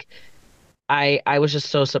was like I was just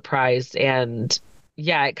so surprised, and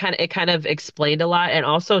yeah, it kind of explained a lot, and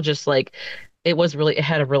also just like it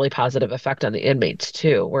had a really positive effect on the inmates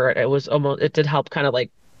too, where it did help kind of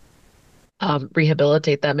like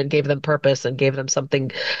rehabilitate them and gave them purpose and gave them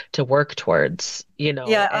something to work towards, Yeah. and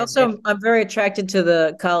if Also, I'm very attracted to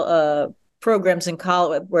the programs in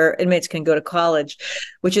college where inmates can go to college,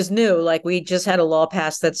 which is new. Like we just had a law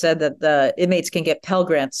passed that said that the inmates can get Pell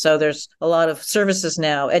Grants. So there's a lot of services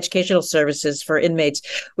now, educational services for inmates,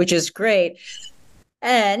 which is great.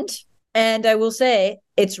 And and I will say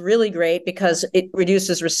it's really great because it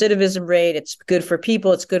reduces recidivism rate. It's good for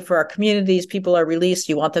people. It's good for our communities. People are released.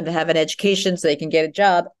 You want them to have an education so they can get a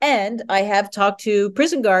job. And I have talked to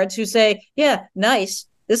prison guards who say, yeah, nice.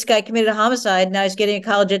 This guy committed a homicide. Now he's getting a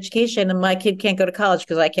college education, and my kid can't go to college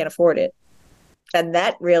because I can't afford it. And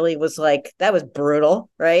that really was like, that was brutal,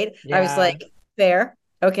 right? I was yeah. like, fair.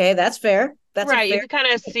 Okay, that's fair. That's a Right, you fair. can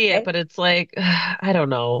kind of see it, Okay. but it's like I don't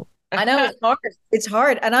know. I know it's hard. It's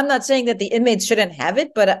hard, and I'm not saying that the inmates shouldn't have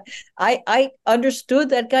it, but I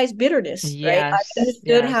understood that guy's bitterness, right? Yes,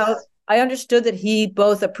 yes. I understood that he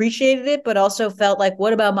both appreciated it, but also felt like,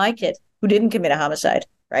 what about my kid who didn't commit a homicide,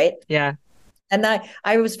 right? Yeah. And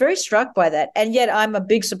I was very struck by that, and yet I'm a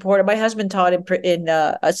big supporter. My husband taught in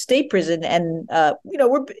a state prison, and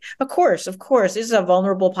we're of course, this is a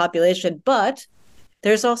vulnerable population, but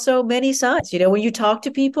there's also many sides. When you talk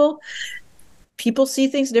to people see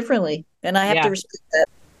things differently, and I have to Yeah. respect that.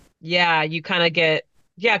 Yeah, you kind of get,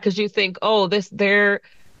 yeah, because you think, oh, they're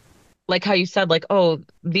like how you said, like, oh,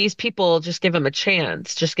 these people, just give them a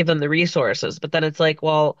chance, just give them the resources. But then it's like,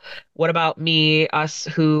 well, what about us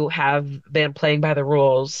who have been playing by the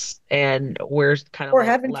rules and we're kind of Or like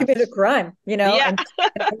haven't committed a left? crime, Yeah. and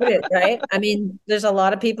afford it, right? I mean, there's a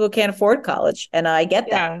lot of people who can't afford college, and I get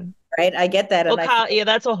that, Yeah. right? I get that, Well, and I feel yeah,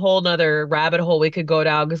 that's a whole nother rabbit hole we could go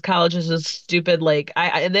down because college is just stupid. Like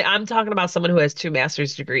I'm talking about someone who has two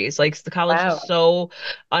master's degrees. Like the college is wow. so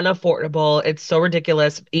unaffordable. It's so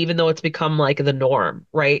ridiculous, even though it's become like the norm,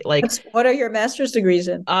 right? Like, What are your master's degrees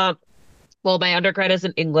in? um, well, my undergrad is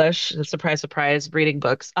in English. Surprise, surprise, reading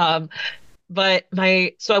books. But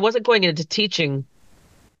so I wasn't going into teaching,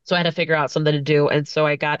 so I had to figure out something to do, and so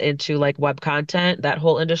I got into like web content, that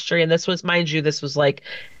whole industry. And this was, mind you, this was like,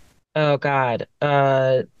 oh God,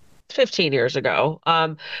 15 years ago.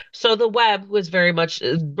 So the web was very much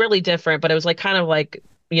really different, but it was like kind of like,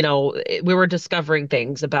 we were discovering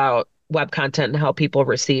things about web content and how people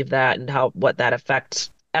receive that and what that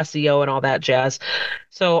affects SEO and all that jazz.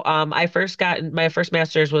 So I first got my first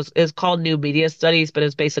master's is called New Media Studies, but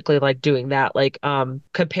it's basically like doing that, like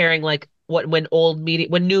comparing like what when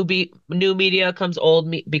new media comes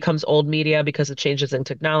becomes old media because of changes in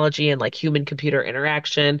technology and like human computer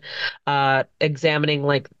interaction, examining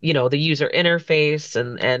like the user interface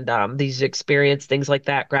and these experience things like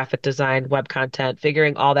that, graphic design, web content,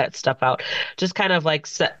 figuring all that stuff out, just kind of like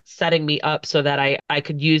setting me up so that I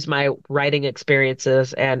could use my writing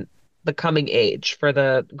experiences and the coming age for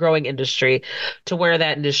the growing industry to where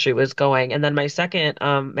that industry was going. And then my second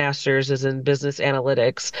master's is in business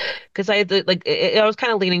analytics because I was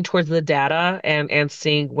kind of leaning towards the data and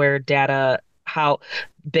seeing where data how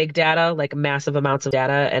big data, like massive amounts of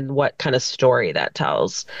data, and what kind of story that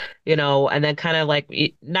tells, and then kind of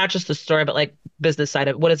like not just the story, but like business side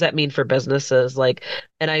of what does that mean for businesses? Like,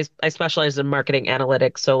 and I specialize in marketing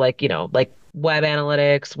analytics, so like like web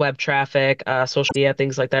analytics, web traffic, social media,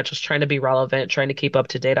 things like that. Just trying to be relevant, trying to keep up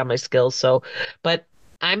to date on my skills. So, but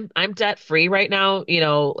I'm debt free right now,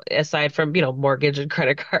 aside from, mortgage and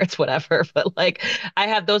credit cards, whatever. But like I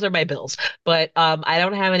have those are my bills. But I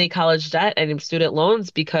don't have any college debt and student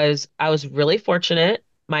loans because I was really fortunate.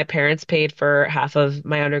 My parents paid for half of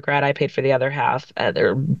my undergrad. I paid for the other half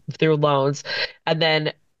through loans. And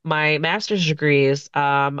then my master's degrees,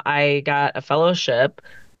 I got a fellowship.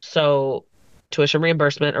 So tuition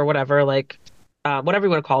reimbursement or whatever, like whatever you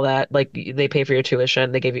want to call that, like they pay for your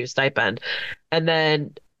tuition, they give you a stipend. And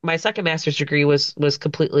then my second master's degree was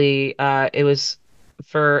completely it was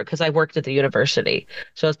for because I worked at the university.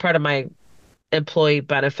 So it's part of my employee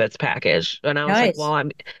benefits package. And I was like,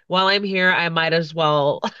 Nice. while I'm here, I might as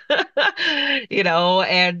well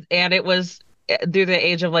and it was through the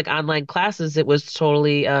age of like online classes, it was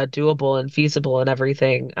totally doable and feasible and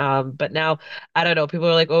everything. But now I don't know, people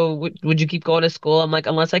are like, "Oh, would you keep going to school?" I'm like,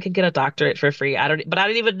 "Unless I can get a doctorate for free." I don't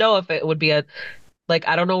even know if it would be a like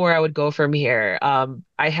I don't know where I would go from here.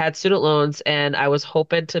 I had student loans and I was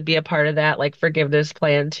hoping to be a part of that like forgiveness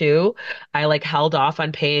plan too. I like held off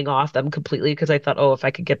on paying off them completely because I thought, oh, if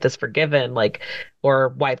I could get this forgiven, like or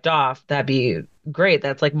wiped off, that'd be great.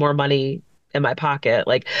 That's like more money in my pocket.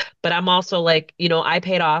 Like, but I'm also like, I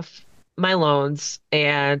paid off my loans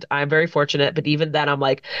and I'm very fortunate, but even then I'm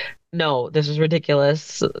like, no, this is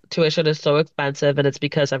ridiculous. Tuition is so expensive and it's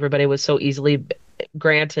because everybody was so easily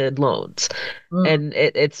granted loans Mm. and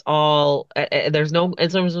it's all there's no in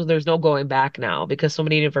terms of there's no going back now because so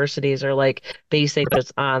many universities are like basing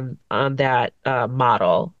just on that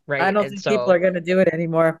model, I right? don't And think people are so going to do it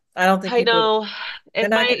anymore. I don't think I people are. know They're it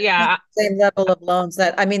not going might, to take yeah, the same level of loans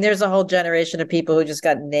that, I mean, there's a whole generation of people who just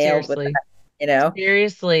got nailed with seriously. that, you know?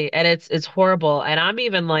 Seriously, and it's horrible. And I'm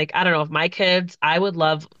even like, I don't know, if my kids, I would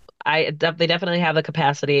love they definitely have the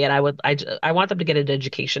capacity and I want them to get an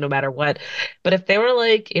education no matter what. But if they were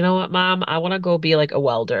like, you know what, mom, I want to go be like a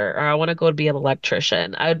welder or I want to go be an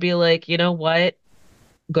electrician, I would be like, you know what?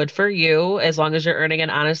 Good for you as long as you're earning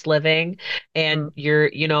an honest living and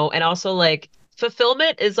Mm. and also like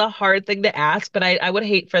fulfillment is a hard thing to ask, but I would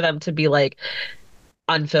hate for them to be like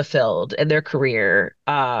unfulfilled in their career.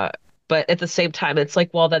 But at the same time, it's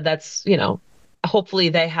like, well, that's, hopefully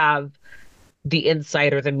they have the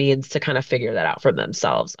insight or the means to kind of figure that out for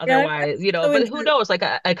themselves. Yeah, Otherwise, so but who knows? Like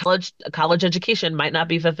a college education might not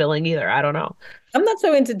be fulfilling either. I don't know. I'm not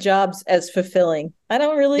so into jobs as fulfilling. I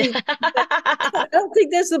don't really, I don't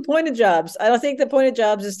think that's the point of jobs. I don't think the point of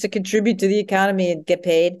jobs is to contribute to the economy and get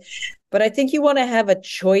paid. But I think you want to have a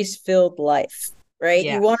choice-filled life, right?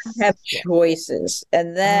 You want to have Yes. Yeah. choices. And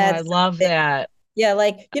Oh, I that's love that. yeah,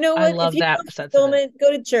 like, you know I what? If love you that want sentiment. fulfillment,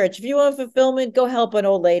 go to church. If you want fulfillment, go help an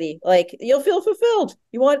old lady. Like, you'll feel fulfilled.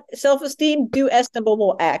 You want self-esteem, do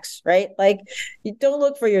estimable acts, right? Like, you don't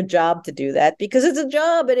look for your job to do that because it's a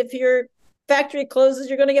job. And if your factory closes,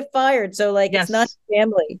 you're going to get fired. So, like, it's not Yes.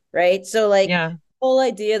 family, right? So, like, Yeah. whole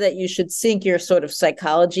idea that you should sink your sort of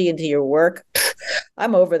psychology into your work.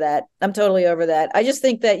 I'm over that. I'm totally over that. I just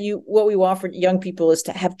think that what we want for young people is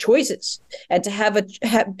to have choices and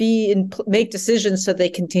to be and make decisions so they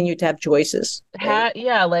continue to have choices, right?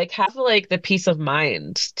 Yeah, like have like the peace of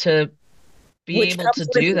mind to be Which able comes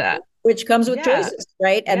to do with that. Yeah. choices,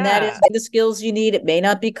 right? And that is Yeah. the skills you need. It may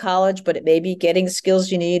not be college, but it may be getting the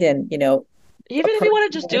skills you need and a Even if you want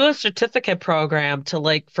to just personal do a certificate program to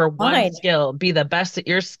like for one mind skill, be the best at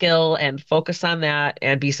your skill and focus on that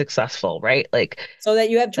and be successful, right? Like so that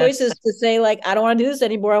you have that's choices to say like I don't want to do this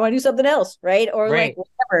anymore. I want to do something else, right? Or like right.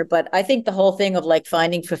 whatever. But I think the whole thing of like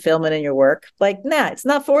finding fulfillment in your work, like nah, it's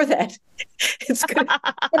not for that. It's gonna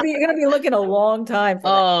you're gonna be looking a long time for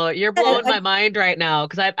that. Oh, you're And blowing my mind right now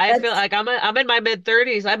because I feel that's like I'm in my mid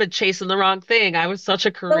 30s. I've been chasing the wrong thing. I was such a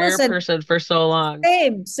so career listen, person for so long.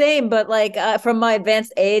 same, but like from my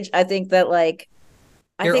advanced age, I think that like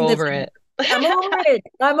I You're think that's over it. I'm over it.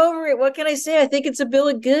 I'm over it. What can I say? I think it's a bill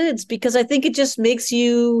of goods because I think it just makes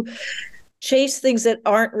you chase things that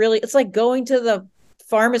aren't really, it's like going to the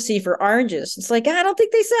pharmacy for oranges. It's like, I don't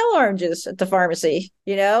think they sell oranges at the pharmacy,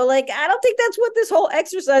 like I don't think that's what this whole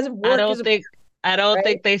exercise of I work is don't about, think I don't right?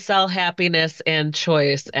 think they sell happiness and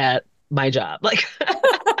choice at my job. Like,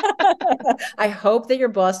 I hope that your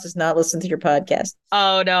boss does not listen to your podcast.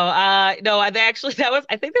 oh no, no, I they actually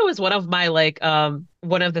I think that was one of my like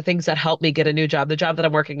one of the things that helped me get a new job. The job that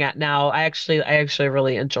I'm working at now, I actually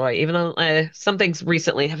really enjoy, even though some things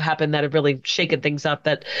recently have happened that have really shaken things up.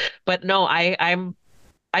 But no,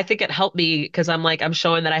 I think it helped me because I'm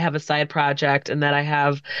showing that I have a side project and that I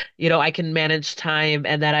have, I can manage time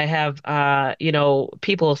and that I have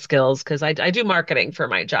people skills because I do marketing for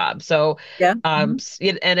my job. So Yeah.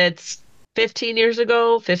 Mhm. and it's 15 years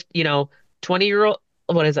ago, 50, 20-year-old,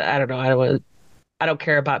 what is it? I don't know. I don't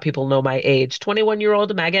care about people know my age.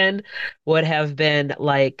 21-year-old Megan would have been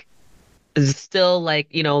like is still like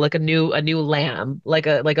like a new lamb, like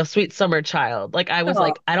a sweet summer child. Like I was Oh,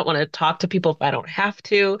 like I don't want to talk to people if I don't have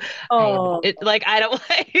to. I am oh, it like I don't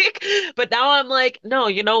like, but now I'm like, no,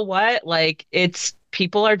 you know what, like it's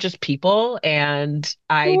people are just people, and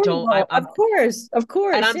I don't horrible. Of course. Of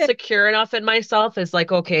and course. I'm Yeah. secure enough in myself. Is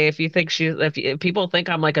like, okay, if you think if people think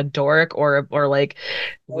I'm like a dork or like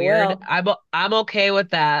Oh, weird, well, I'm okay with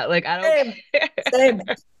that. Like I don't same, care. same,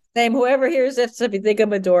 same. Whoever hears this, if you think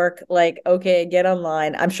I'm a dork, like, okay, get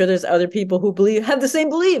online. I'm sure there's other people who have the same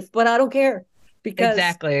belief, but I don't care because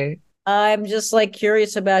Exactly. I'm just like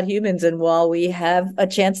curious about humans. And while we have a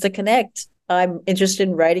chance to connect, I'm interested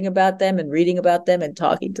in writing about them and reading about them and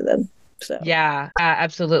talking to them. So, Yeah,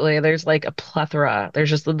 absolutely. There's like a plethora. There's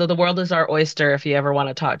just the world is our oyster if you ever want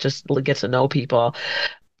to talk, just get to know people.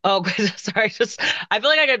 Oh, sorry. Just I feel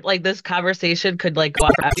like I could like this conversation could like go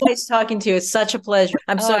on forever. nice talking to you. It's such a pleasure.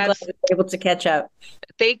 I'm Oh, so glad we were able to catch up.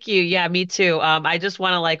 thank you. Yeah, me too. I just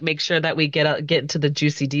want to like make sure that we get into the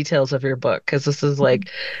juicy details of your book because this is like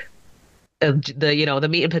the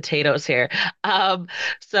meat and potatoes here.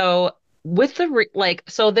 So with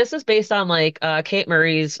so this is based on like Kate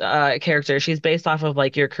Murray's character. She's based off of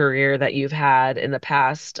like your career that you've had in the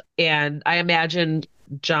past, and I imagine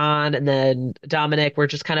John and then Dominic were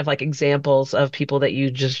just kind of like examples of people that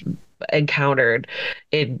you just encountered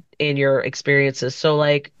in your experiences. So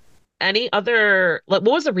like any other like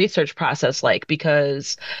what was the research process like?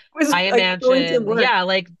 Because It was I like going to imagine, work. yeah,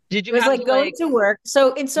 like did It you was have like to going like to work.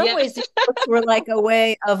 So in some yeah. ways, these books were like a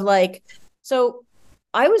way of like, so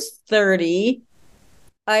I was 30.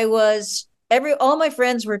 I was all my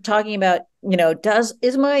friends were talking about,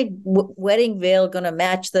 is my wedding veil going to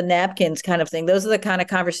match the napkins kind of thing. Those are the kind of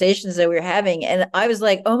conversations that we were having. And I was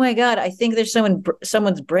like, oh my God, I think there's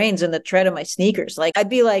someone's brains in the tread of my sneakers. Like I'd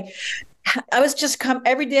be like, I was just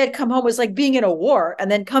every day I'd come home was like being in a war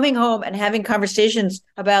and then coming home and having conversations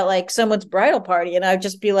about like someone's bridal party. And I'd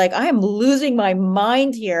just be like, I am losing my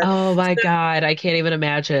mind here. Oh my So, God, I can't even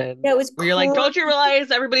imagine. yeah, it was Where you're like, don't you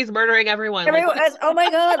realize everybody's murdering everyone? Like, everyone, what? oh my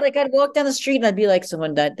God, like I'd walk down the street and I'd be like,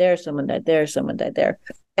 someone died there, someone died there, someone died there.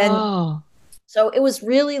 And Oh, so it was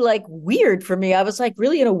really like weird for me. I was like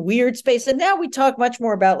really in a weird space. And now we talk much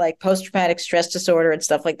more about like post traumatic stress disorder and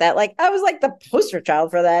stuff like that. Like I was like the poster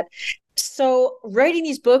child for that. So writing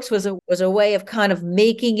these books was a way of kind of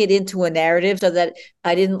making it into a narrative so that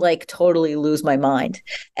I didn't like totally lose my mind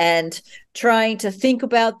and trying to think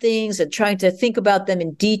about things and trying to think about them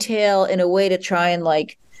in detail in a way to try and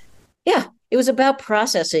like, yeah, it was about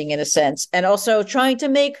processing in a sense and also trying to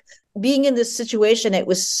make being in this situation. It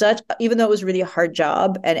was such, even though it was really a hard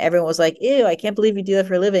job and everyone was like, ew, I can't believe you do that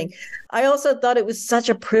for a living. I also thought it was such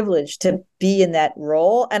a privilege to be in that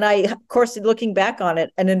role. And I, of course, looking back on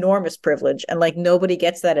it, an enormous privilege. And like nobody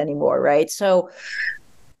gets that anymore. Right. So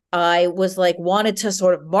I was like, wanted to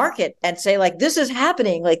sort of market and say, like, this is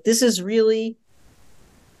happening. Like, this is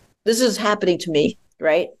happening to me,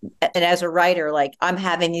 right? And as a writer, like I'm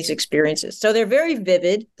having these experiences. So they're very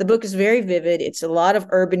vivid. The book is very vivid. It's a lot of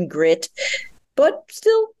urban grit, but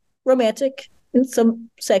still romantic and some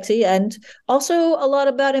sexy, and also a lot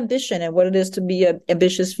about ambition and what it is to be an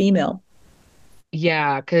ambitious female.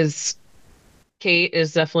 yeah, because Kate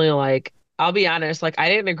is definitely like, I'll be honest, like I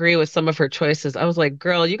didn't agree with some of her choices. I was like,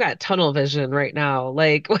 girl, you got tunnel vision right now.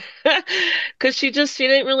 Like, because she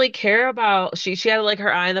didn't really care about she had like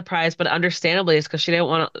her eye on the prize, but understandably it's because she didn't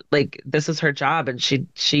want to like this is her job and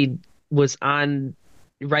she was on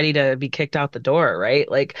ready to be kicked out the door, right?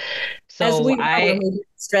 Like, As so we are when we get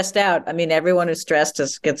stressed out. I mean, everyone who's stressed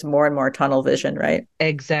just gets more and more tunnel vision, right?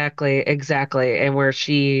 exactly. And where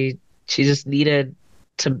she just needed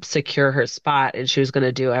to secure her spot and she was going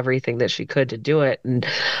to do everything that she could to do it. And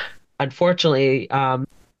unfortunately,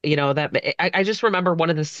 that I just remember one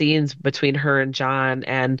of the scenes between her and John,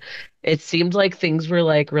 and it seemed like things were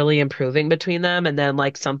like really improving between them, and then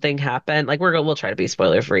like something happened. Like we'll try to be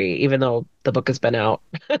spoiler free, even though the book has been out.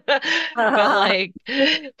 But like,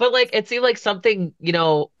 but like it seemed like something,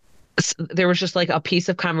 there was just like a piece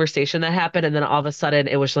of conversation that happened, and then all of a sudden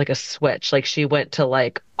it was like a switch. Like she went to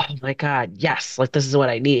like, oh my God, yes, like this is what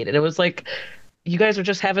I need. And it was like you guys are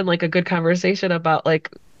just having like a good conversation about like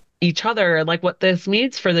each other and like what this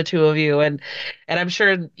means for the two of you. And I'm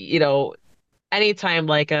sure, anytime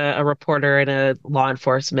like a reporter and a law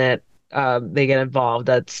enforcement they get involved,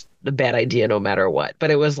 that's a bad idea no matter what.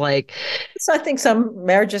 But it was like, So I think some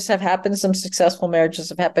marriages have happened, some successful marriages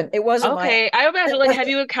have happened. It wasn't my okay, I imagine it like have wasn't,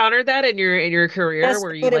 you encountered that in your career yes,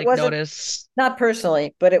 where you but it like wasn't notice not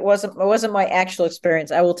personally, but it wasn't my actual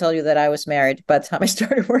experience. I will tell you that I was married by the time I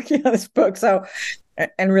started working on this book. So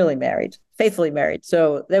and really married, faithfully married.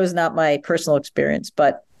 So that was not my personal experience,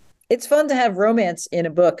 but it's fun to have romance in a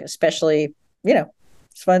book, especially,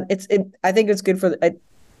 it's fun. I think it's good it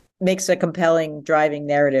makes a compelling driving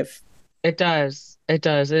narrative. it does. It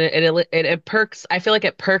does. It perks. I feel like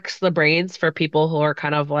it perks the brains for people who are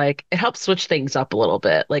kind of like, it helps switch things up a little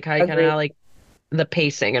bit. Like how you kind Agreed. of like the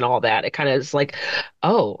pacing and all that. It kind of is like,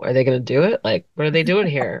 oh, are they going to do it? Like, what are they doing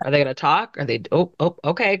here? Are they going to talk? Are they, oh,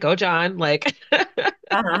 okay, go, John. Like,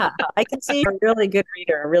 I can see you're a really good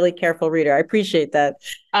reader, a really careful reader. I appreciate that.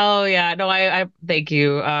 oh yeah, no, I thank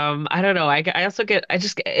you. I don't know. I also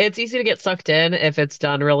it's easy to get sucked in if it's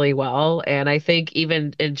done really well. And I think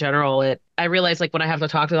even in general, I realize like when I have to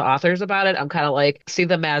talk to the authors about it, I'm kind of like see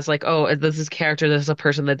them as like, oh, this is character, this is a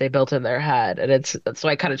person that they built in their head. And so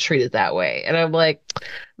I kind of treat it that way. And I'm like,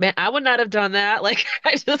 man, I would not have done that. Like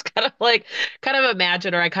I just kind of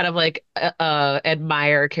imagine, or I kind of like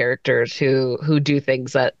admire characters who do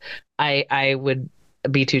things that I would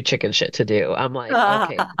be too chicken shit to do. I'm like,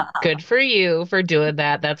 okay, good for you for doing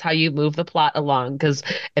that. That's how you move the plot along. Because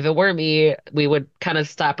if it were me, we would kind of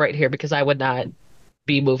stop right here because I would not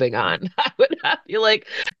be moving on. I would not be like,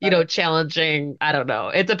 challenging. I don't know.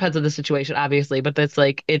 It depends on the situation, obviously, but that's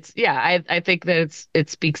like yeah, I think that it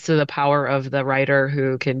speaks to the power of the writer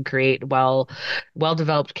who can create well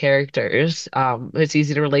developed characters. It's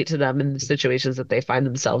easy to relate to them in the situations that they find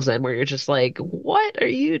themselves in where you're just like, what are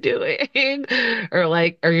you doing? Or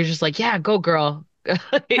you're just like, yeah, go girl.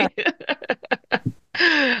 I'm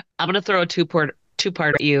gonna throw a two part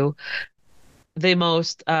at you, the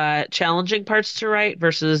most challenging parts to write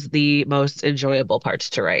versus the most enjoyable parts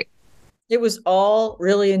to write. It was all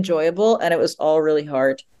really enjoyable and it was all really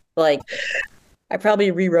hard. Like, I probably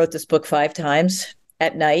rewrote this book 5 times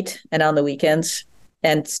at night and on the weekends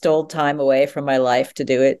and stole time away from my life to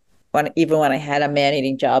do it even when I had a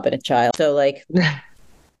man-eating job and a child. So like,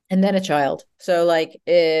 and then a child. So like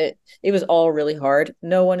it was all really hard.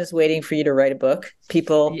 No one is waiting for you to write a book.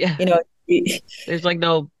 People, Yeah, there's like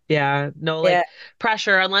no yeah, like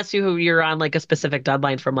pressure unless you're on like a specific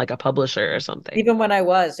deadline from like a publisher or something. even when I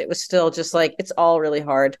was, it was still just like it's all really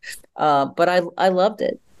hard. But I loved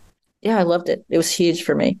it. Yeah, I loved it. It was huge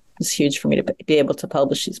for me. It was huge for me to be able to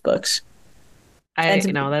publish these books and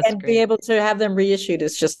That's and be great. able to have them reissued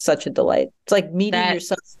is just such a delight. It's like meeting That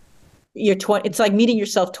yourself. You're 20. It's like meeting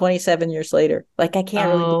yourself 27 years later. Like I can't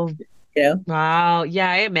really believe oh it, you know. wow.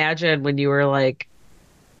 Yeah, I imagine when you were like,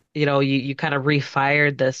 you kind of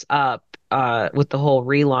refired this up with the whole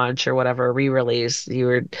relaunch or whatever re-release.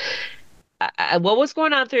 What was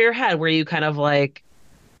going on through your head? Were you kind of like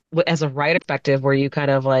as a writer perspective, were you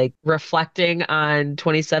kind of like reflecting on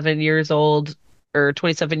 27 years old or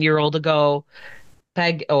 27-year-old ago,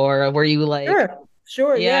 Peg, or were you like, Sure,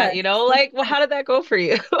 sure, yeah, yeah. like, well, how did that go for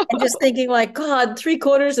you? And just thinking like, God,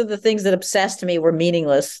 3/4 of the things that obsessed me were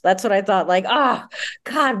meaningless. That's what I thought. Like,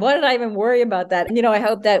 God, why did I even worry about that? And I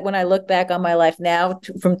hope that when I look back on my life now,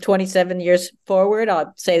 from 27 years forward,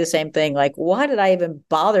 I'll say the same thing. Like, why did I even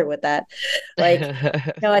bother with that? Like,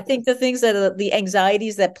 I think the things that the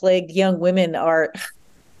anxieties that plague young women are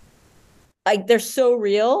like they're so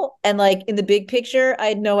real. And like in the big picture, I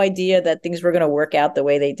had no idea that things were going to work out the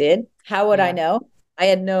way they did. How would I Yeah. know? I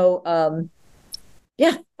had no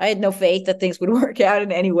yeah, I had no faith that things would work out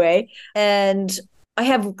in any way. And I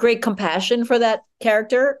have great compassion for that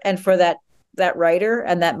character and for that writer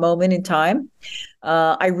and that moment in time.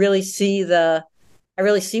 I really see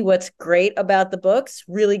what's great about the books,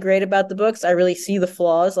 really great about the books. I really see the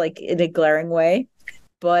flaws like in a glaring way.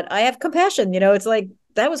 But I have compassion. It's like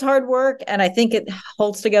that was hard work and I think it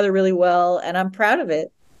holds together really well and I'm proud of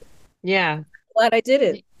it. Yeah. Glad I did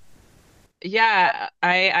it. Yeah,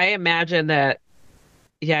 I imagine that,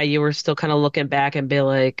 yeah, you were still kind of looking back and be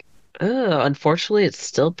like, Unfortunately, it's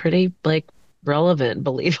still pretty like relevant,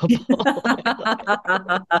 believable.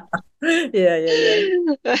 Yeah, yeah,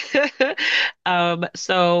 yeah.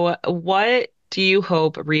 So what do you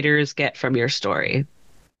hope readers get from your story?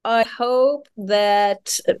 I hope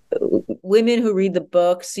that women who read the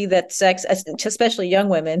book see that especially young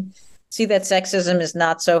women, see that sexism is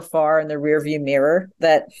not so far in the rearview mirror,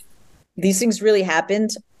 that these things really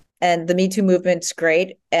happened. And the Me Too movement's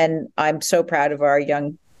great. And I'm so proud of our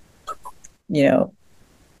young, you know,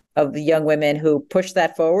 of the young women who pushed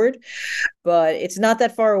that forward. But it's not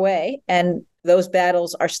that far away. And those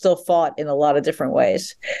battles are still fought in a lot of different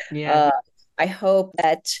ways. Yeah. Uh, I hope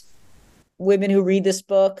that women who read this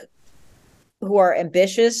book who are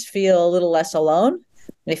ambitious feel a little less alone.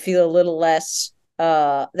 They feel a little less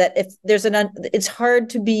that if there's it's hard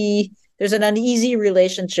to be, there's an uneasy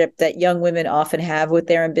relationship that young women often have with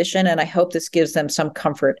their ambition. And I hope this gives them some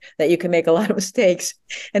comfort that you can make a lot of mistakes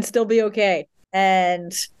and still be okay.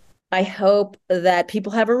 And I hope that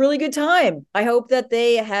people have a really good time. I hope that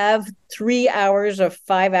they have 3 hours or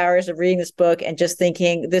 5 hours of reading this book and just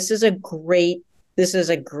thinking, this is a great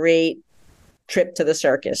trip to the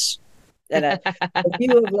circus and a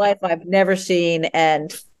view of life I've never seen.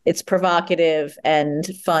 And it's provocative and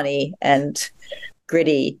funny and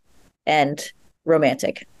gritty and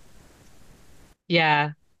romantic.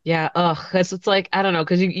 Yeah. Yeah. Ugh. Cause it's like, I don't know,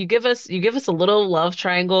 because you give us a little love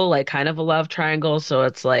triangle, like kind of a love triangle. So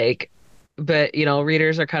it's like, but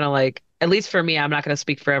readers are kind of like, at least for me, I'm not gonna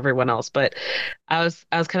speak for everyone else, but I was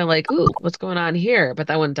kind of like, ooh, what's going on here? But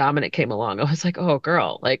then when Dominic came along, I was like, oh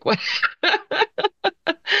girl, like what?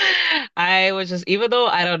 I was just, even though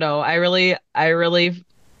I don't know, I really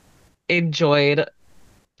enjoyed.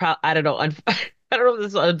 I don't know. I don't know if this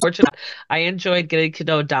is unfortunate. I enjoyed getting to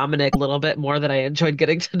know Dominic a little bit more than I enjoyed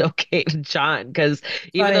getting to know Kate and John, because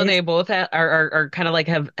even though Funny. they both are kind of like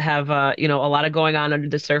have a lot of going on under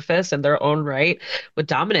the surface in their own right. With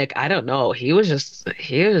Dominic, I don't know. He was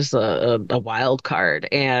a wild card,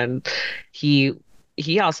 and he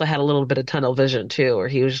he also had a little bit of tunnel vision too, where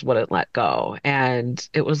he just wouldn't let go. And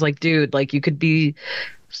it was like, dude, like you could be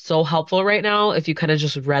so helpful right now if you kind of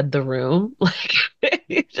just read the room. Like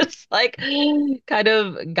you just like kind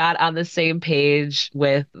of got on the same page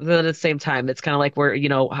with at the same time. It's kind of like we're,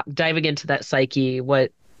 diving into that psyche.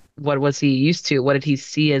 What was he used to? What did he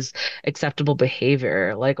see as acceptable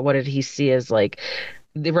behavior? Like what did he see as like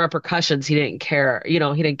the repercussions? He didn't care, he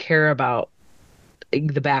didn't care about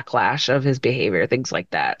the backlash of his behavior, things like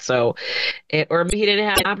that. So or maybe he didn't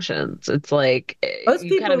have options. It's like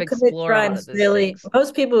you kind of explore a lot of those things.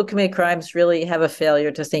 Most people who commit crimes really have a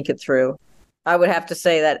failure to think it through. I would have to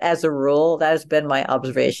say that as a rule, that has been my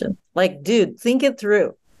observation. Like, dude, think it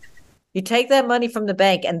through. You take that money from the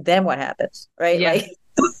bank and then what happens? Right? Yeah.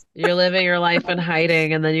 You're living your life in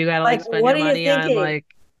hiding, and then you gotta like Like spend what your are you money on thinking? like,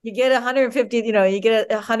 You get 150, you get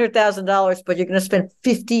 $100,000, but you're going to spend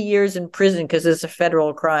 50 years in prison because it's a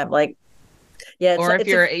federal crime. Like, yeah, or if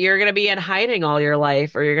it's a you're gonna be in hiding all your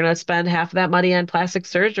life, or you're gonna spend half of that money on plastic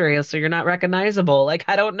surgery, so you're not recognizable. Like,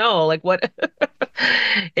 I don't know, like what?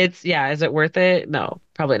 It's yeah, is it worth it? No,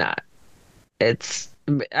 probably not. It's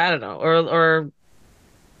I don't know, or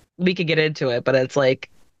we could get into it, but it's like,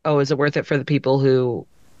 oh, is it worth it for the people who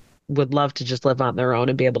would love to just live on their own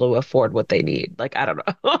and be able to afford what they need? Like, I don't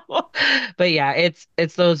know. But yeah,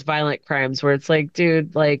 it's those violent crimes where it's like,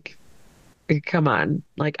 dude, like, come on.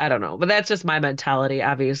 Like, I don't know. But that's just my mentality.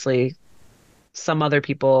 Obviously, some other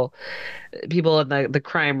people in the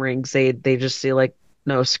crime rings, they just see like,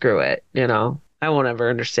 no, screw it, I won't ever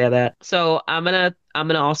understand that. So I'm gonna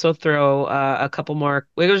also throw a couple more.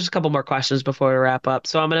 We got just a couple more questions before we wrap up.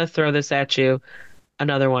 So I'm gonna throw this at you.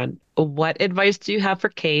 Another one. What advice do you have for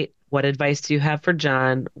Kate? What advice do you have for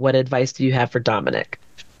John? What advice do you have for Dominic?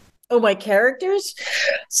 Oh, my characters?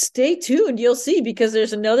 Stay tuned. You'll see because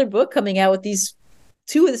there's another book coming out with these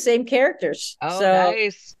two of the same characters. Oh, So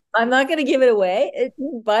nice. I'm not going to give it away.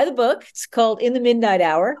 Buy the book. It's called In the Midnight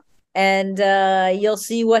Hour, and you'll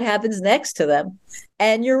see what happens next to them.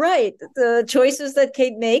 And you're right. The choices that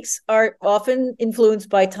Kate makes are often influenced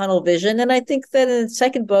by tunnel vision. And I think that in the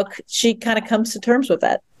second book, she kind of comes to terms with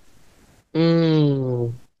that.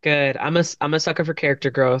 Mm, good. I'm a sucker for character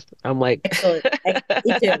growth. I'm like Excellent.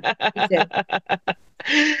 Me too.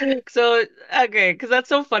 Me too. so okay, because that's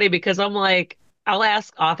so funny because I'm like, I'll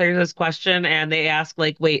ask authors this question and they ask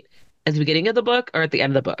like, wait, at the beginning of the book or at the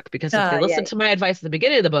end of the book? Because if they Yeah. listened to my advice at the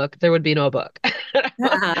beginning of the book, there would be no book.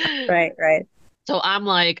 Right, right. So I'm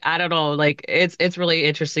like, I don't know, like it's really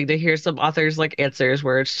interesting to hear some authors like answers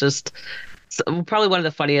where it's just probably one of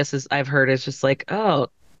the funniest is I've heard is just like, oh.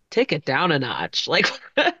 take it down a notch. Like,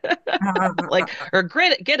 or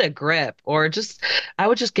get a grip, or just, I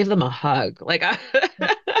would just give them a hug. Like,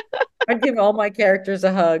 I'd give all my characters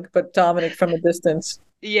a hug, but Dominic from a distance.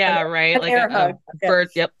 An, yeah, right. an Like air a hug. Yeah.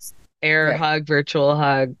 yep, air Yeah. hug, virtual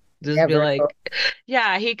hug. Just Yeah, be virtual. like,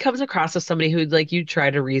 yeah, he comes across as somebody who like you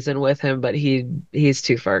try to reason with him, but he's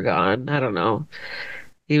too far gone. I don't know.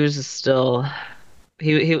 He was just still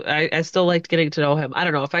I still liked getting to know him. I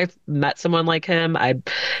don't know if I met someone like him, I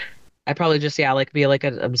probably just yeah, like be like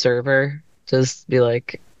an observer. Just be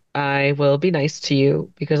like, I will be nice to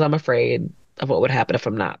you because I'm afraid of what would happen if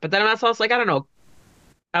I'm not. But then I'm also like, I don't know.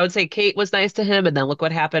 I would say Kate was nice to him, and then look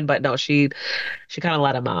what happened. But no, she kind of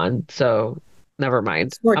let him on. So never mind.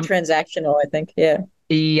 It's more transactional, I think. Yeah.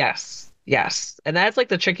 Yes, yes, and that's like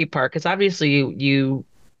the tricky part because obviously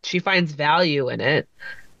she finds value in it,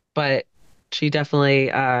 but she definitely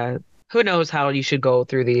who knows how you should go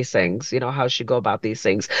through these things, how she go about these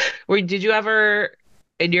things. Did you ever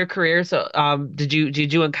in your career, so did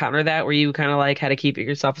you encounter that where you kind of like had to keep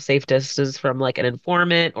yourself a safe distance from like an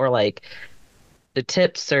informant or like the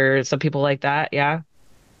tips or some people like that? Yeah.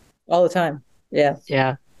 All the time. Yeah.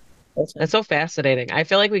 Yeah. All the That's time. so fascinating. I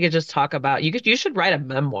feel like we could just talk about you should write a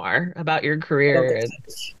memoir about your I don't career think and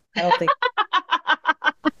so. I don't think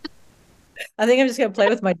I think I'm just gonna play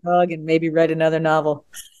with my dog and maybe write another novel.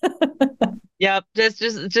 yep,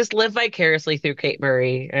 just live vicariously through Kate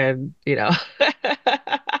Murray and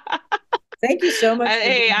Thank you so much for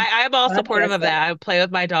Hey, doing I'm all the supportive podcast. of that. I play with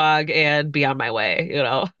my dog and be on my way.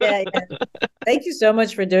 Yeah, yeah. Thank you so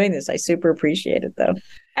much for doing this. I super appreciate it though.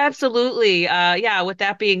 Absolutely. Yeah, with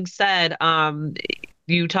that being said,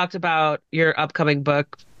 you talked about your upcoming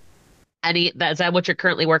book. Is that what you're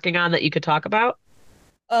currently working on that you could talk about?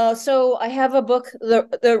 So I have a book.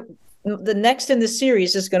 The next in the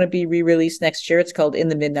series is going to be re-released next year. It's called In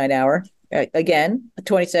the Midnight Hour. Again, a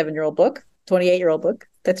 27-year-old book, 28-year-old book.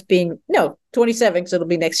 That's being no 27, so it'll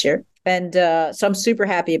be next year. And so I'm super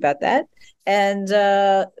happy about that. And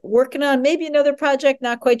working on maybe another project.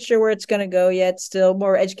 Not quite sure where it's going to go yet. Still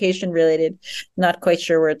more education related. Not quite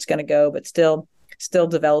sure where it's going to go, but still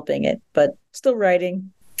developing it. But still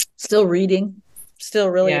writing, still reading, still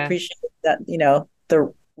really Yeah, appreciate that.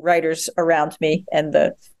 The writers around me and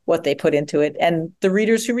the what they put into it and the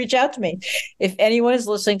readers who reach out to me. If anyone is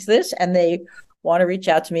listening to this and they want to reach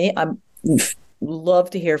out to me, I'm love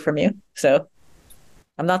to hear from you. So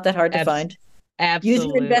I'm not that hard to abs find. Use your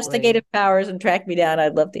absolutely. investigative powers and track me down.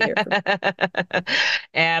 I'd love to hear from you.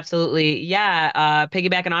 Absolutely. Yeah.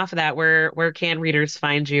 Piggybacking off of that, where can readers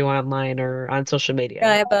find you online or on social I media?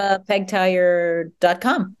 have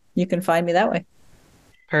pegtyre.com. You can find me that way.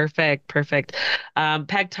 Perfect, perfect.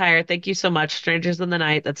 Peg Tyre, thank you so much. Strangers in the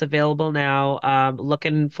Night, that's available now.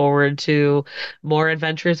 Looking forward to more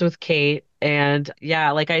adventures with Kate. And yeah,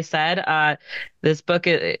 like I said, this book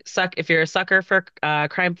suck if you're a sucker for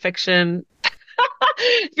crime fiction.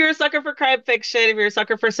 If you're a sucker for crime fiction, if you're a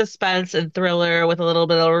sucker for suspense and thriller with a little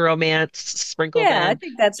bit of romance sprinkled Yeah, I in,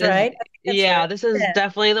 think that's this right. I think that's right. yeah, this is Yeah.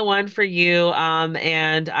 definitely the one for you.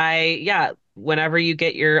 And yeah, whenever you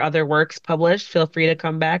get your other works published, feel free to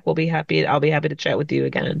come back. I'll be happy to chat with you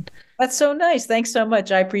again. That's so nice. Thanks so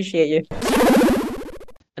much. I appreciate you.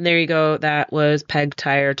 And there you go. That was Peg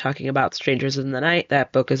Tyre talking about Strangers in the Night.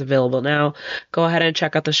 That book is available now. Go ahead and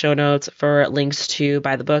check out the show notes for links to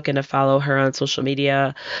buy the book and to follow her on social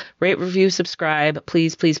media. Rate, review, subscribe.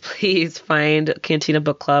 Please, please, please find Cantina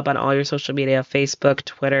Book Club on all your social media, Facebook,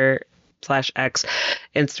 Twitter, /X,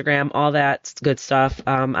 Instagram, all that good stuff.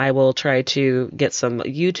 I will try to get some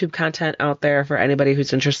YouTube content out there for anybody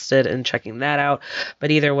who's interested in checking that out.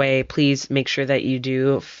 But either way, please make sure that you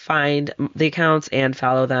do find the accounts and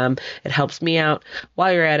follow them. It helps me out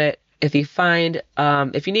while you're at it. If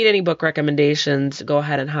you need any book recommendations, go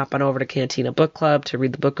ahead and hop on over to Cantina Book Club to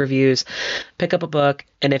read the book reviews, pick up a book,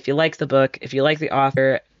 and if you like the book, if you like the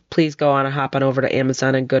author, please go on and hop on over to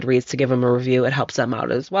Amazon and Goodreads to give them a review. It helps them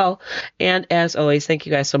out as well. And as always, thank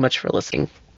you guys so much for listening.